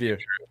took a preview.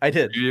 I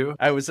did. Preview?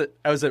 I was at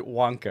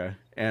Wonka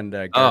and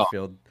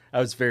Garfield. I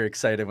was very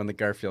excited when the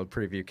Garfield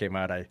preview came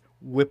out. I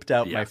whipped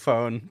out my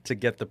phone to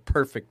get the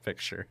perfect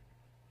picture.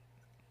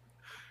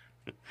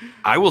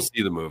 I will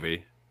see the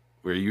movie.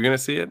 Were you going to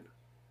see it?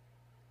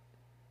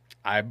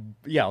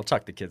 I'll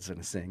talk the kids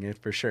into seeing it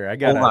for sure.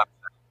 Hold on.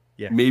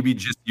 Yeah. Maybe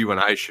just you and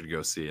I should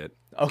go see it.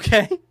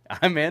 Okay,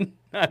 I'm in.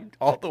 I'm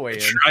all the way in.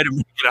 Try to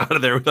make it out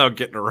of there without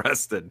getting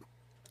arrested.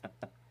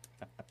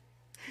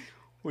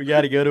 We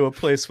got to go to a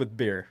place with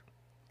beer.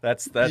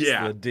 That's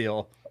the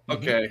deal.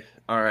 Okay.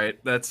 All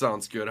right. That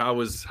sounds good. How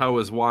was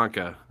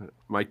Wonka?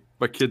 My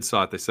kids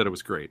saw it. They said it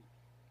was great.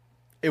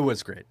 It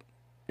was great.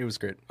 It was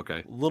great.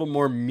 Okay. A little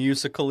more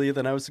musically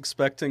than I was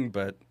expecting,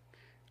 but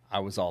I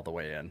was all the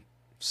way in.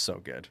 So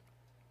good.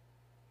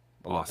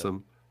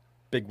 Awesome.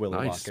 Big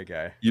Willy Wonka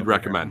guy. You'd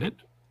recommend it?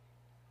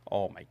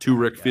 Oh my god. 2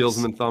 Rick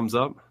Fieldsman thumbs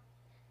up?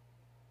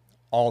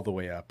 All the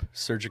way up.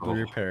 Surgically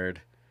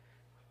repaired.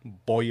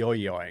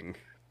 Boyoyoing.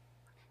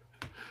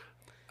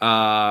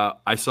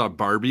 I saw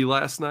Barbie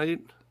last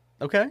night.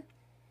 Okay.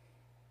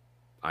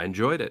 I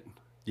enjoyed it.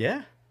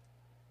 Yeah.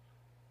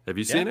 Have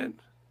you seen it?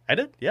 I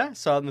did. Yeah, I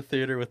saw it in the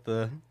theater with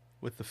the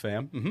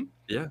fam. Mm-hmm.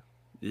 Yeah.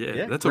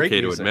 Yeah. That's great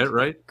okay music. to admit,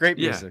 right? Great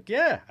music.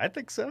 Yeah, I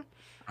think so.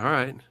 All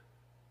right.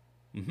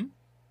 Mm-hmm.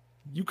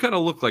 You kind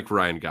of look like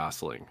Ryan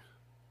Gosling,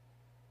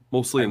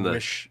 mostly in the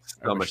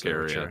stomach they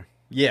were area. true.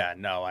 Yeah,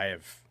 no, I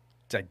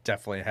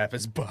definitely have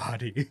his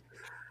body.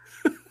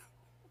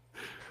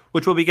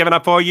 Which will be given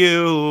up for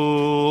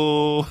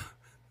you.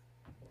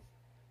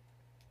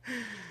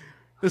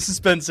 This has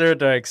been Zero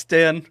Dykes.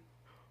 Dan,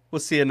 we'll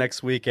see you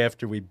next week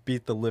after we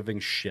beat the living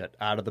shit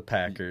out of the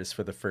Packers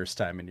for the first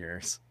time in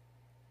years.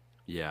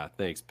 Yeah,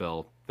 thanks,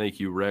 Bill. Thank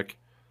you, Rick.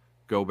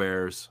 Go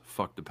Bears.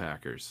 Fuck the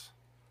Packers.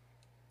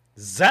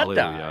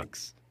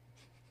 Zadykes.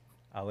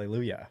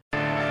 Hallelujah.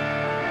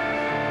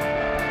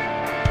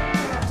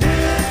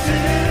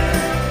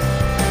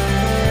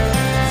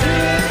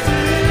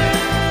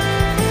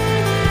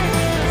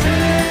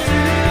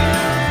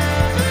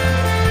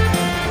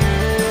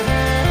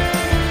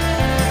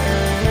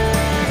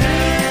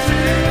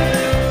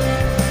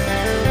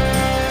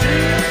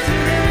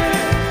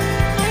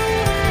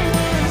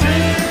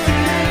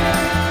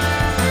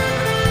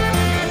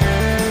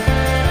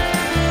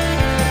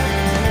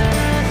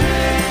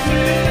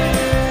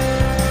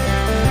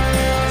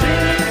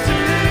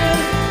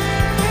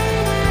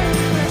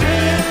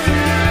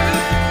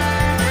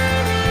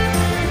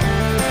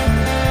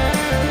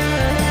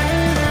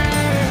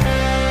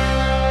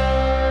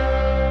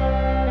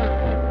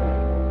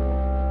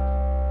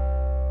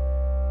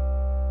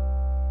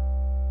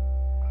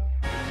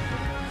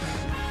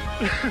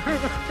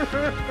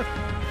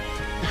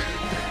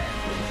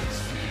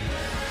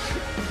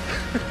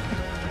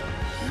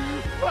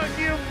 Fuck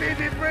you,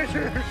 Phoebe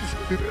Bridgers.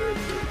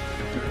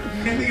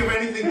 Can't think of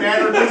anything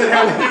bad or good that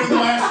happened in the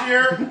last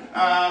year.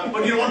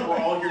 But you know what? We're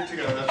all here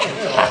together. That's what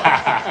it's all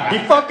about. He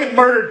fucking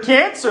murdered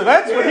cancer.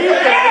 That's what he did.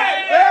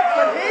 That's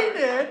what he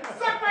did.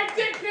 Suck my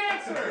dick,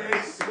 cancer.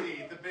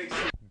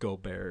 Go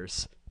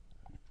Bears.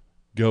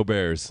 Go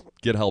Bears.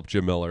 Get help,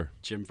 Jim Miller.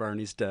 Jim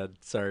Varney's dead.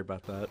 Sorry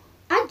about that.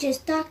 I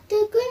just talked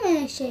a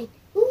Grimace shake.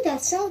 Ooh,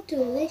 that sounds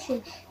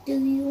delicious. Do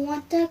you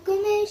want that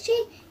Grimace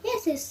shake?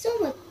 Yes, it's so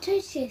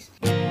nutritious.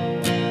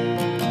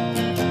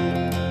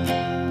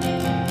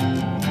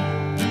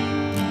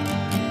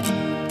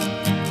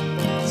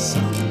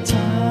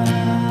 Sometimes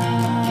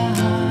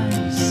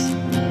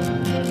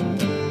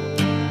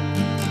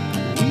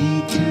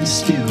we do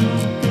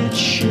stupid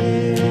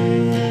shit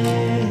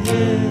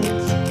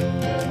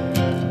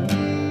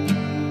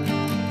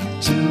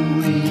to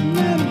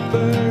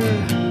remember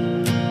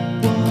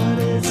what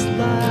it's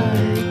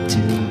like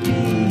to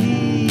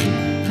be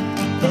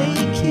a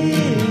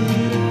kid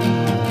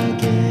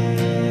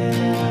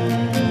again.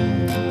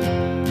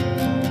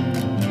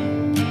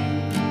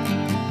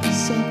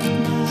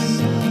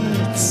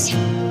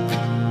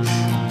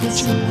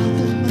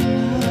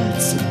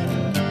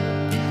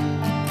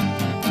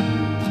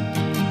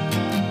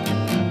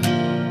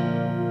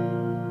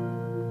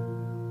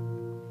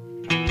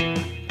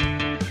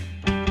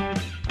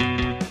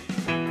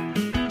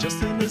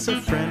 is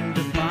a friend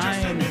of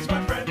mine.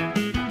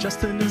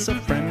 Justin is a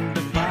friend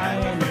of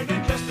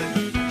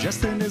mine.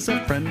 Justin is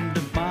a friend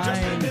of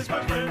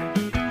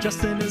mine.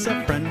 Justin is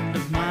a friend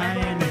of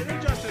mine.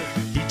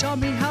 He taught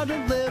me how to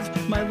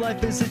live my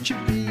life as it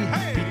should be.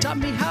 He taught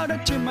me how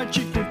to turn my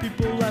cheek when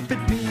people laugh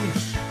at me.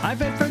 I've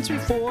had friends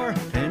before,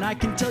 and I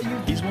can tell you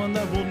he's one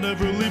that will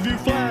never leave you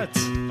flat.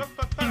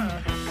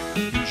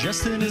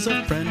 Justin is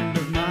a friend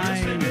of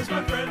mine.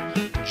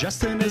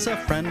 Justin is a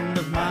friend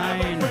of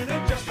mine.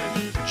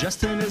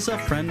 Justin is a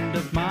friend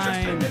of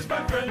mine.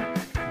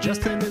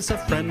 Justin is a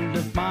friend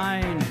of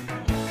mine.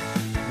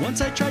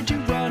 Once I tried to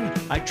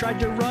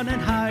run and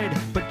hide,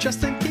 but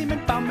Justin came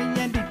and found me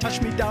and he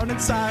touched me down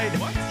inside.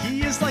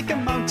 He is like a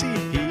Mountie,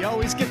 he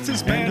always gets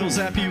his man. He'll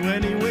zap you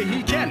any way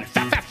he can.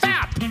 Fap, fap,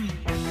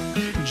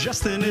 fap!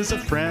 Justin is a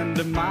friend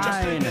of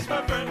mine.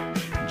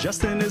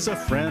 Justin is a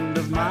friend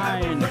of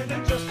mine.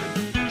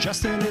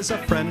 Justin is a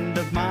friend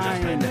of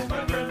mine.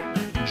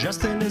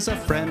 Justin is a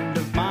friend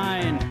of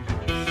mine.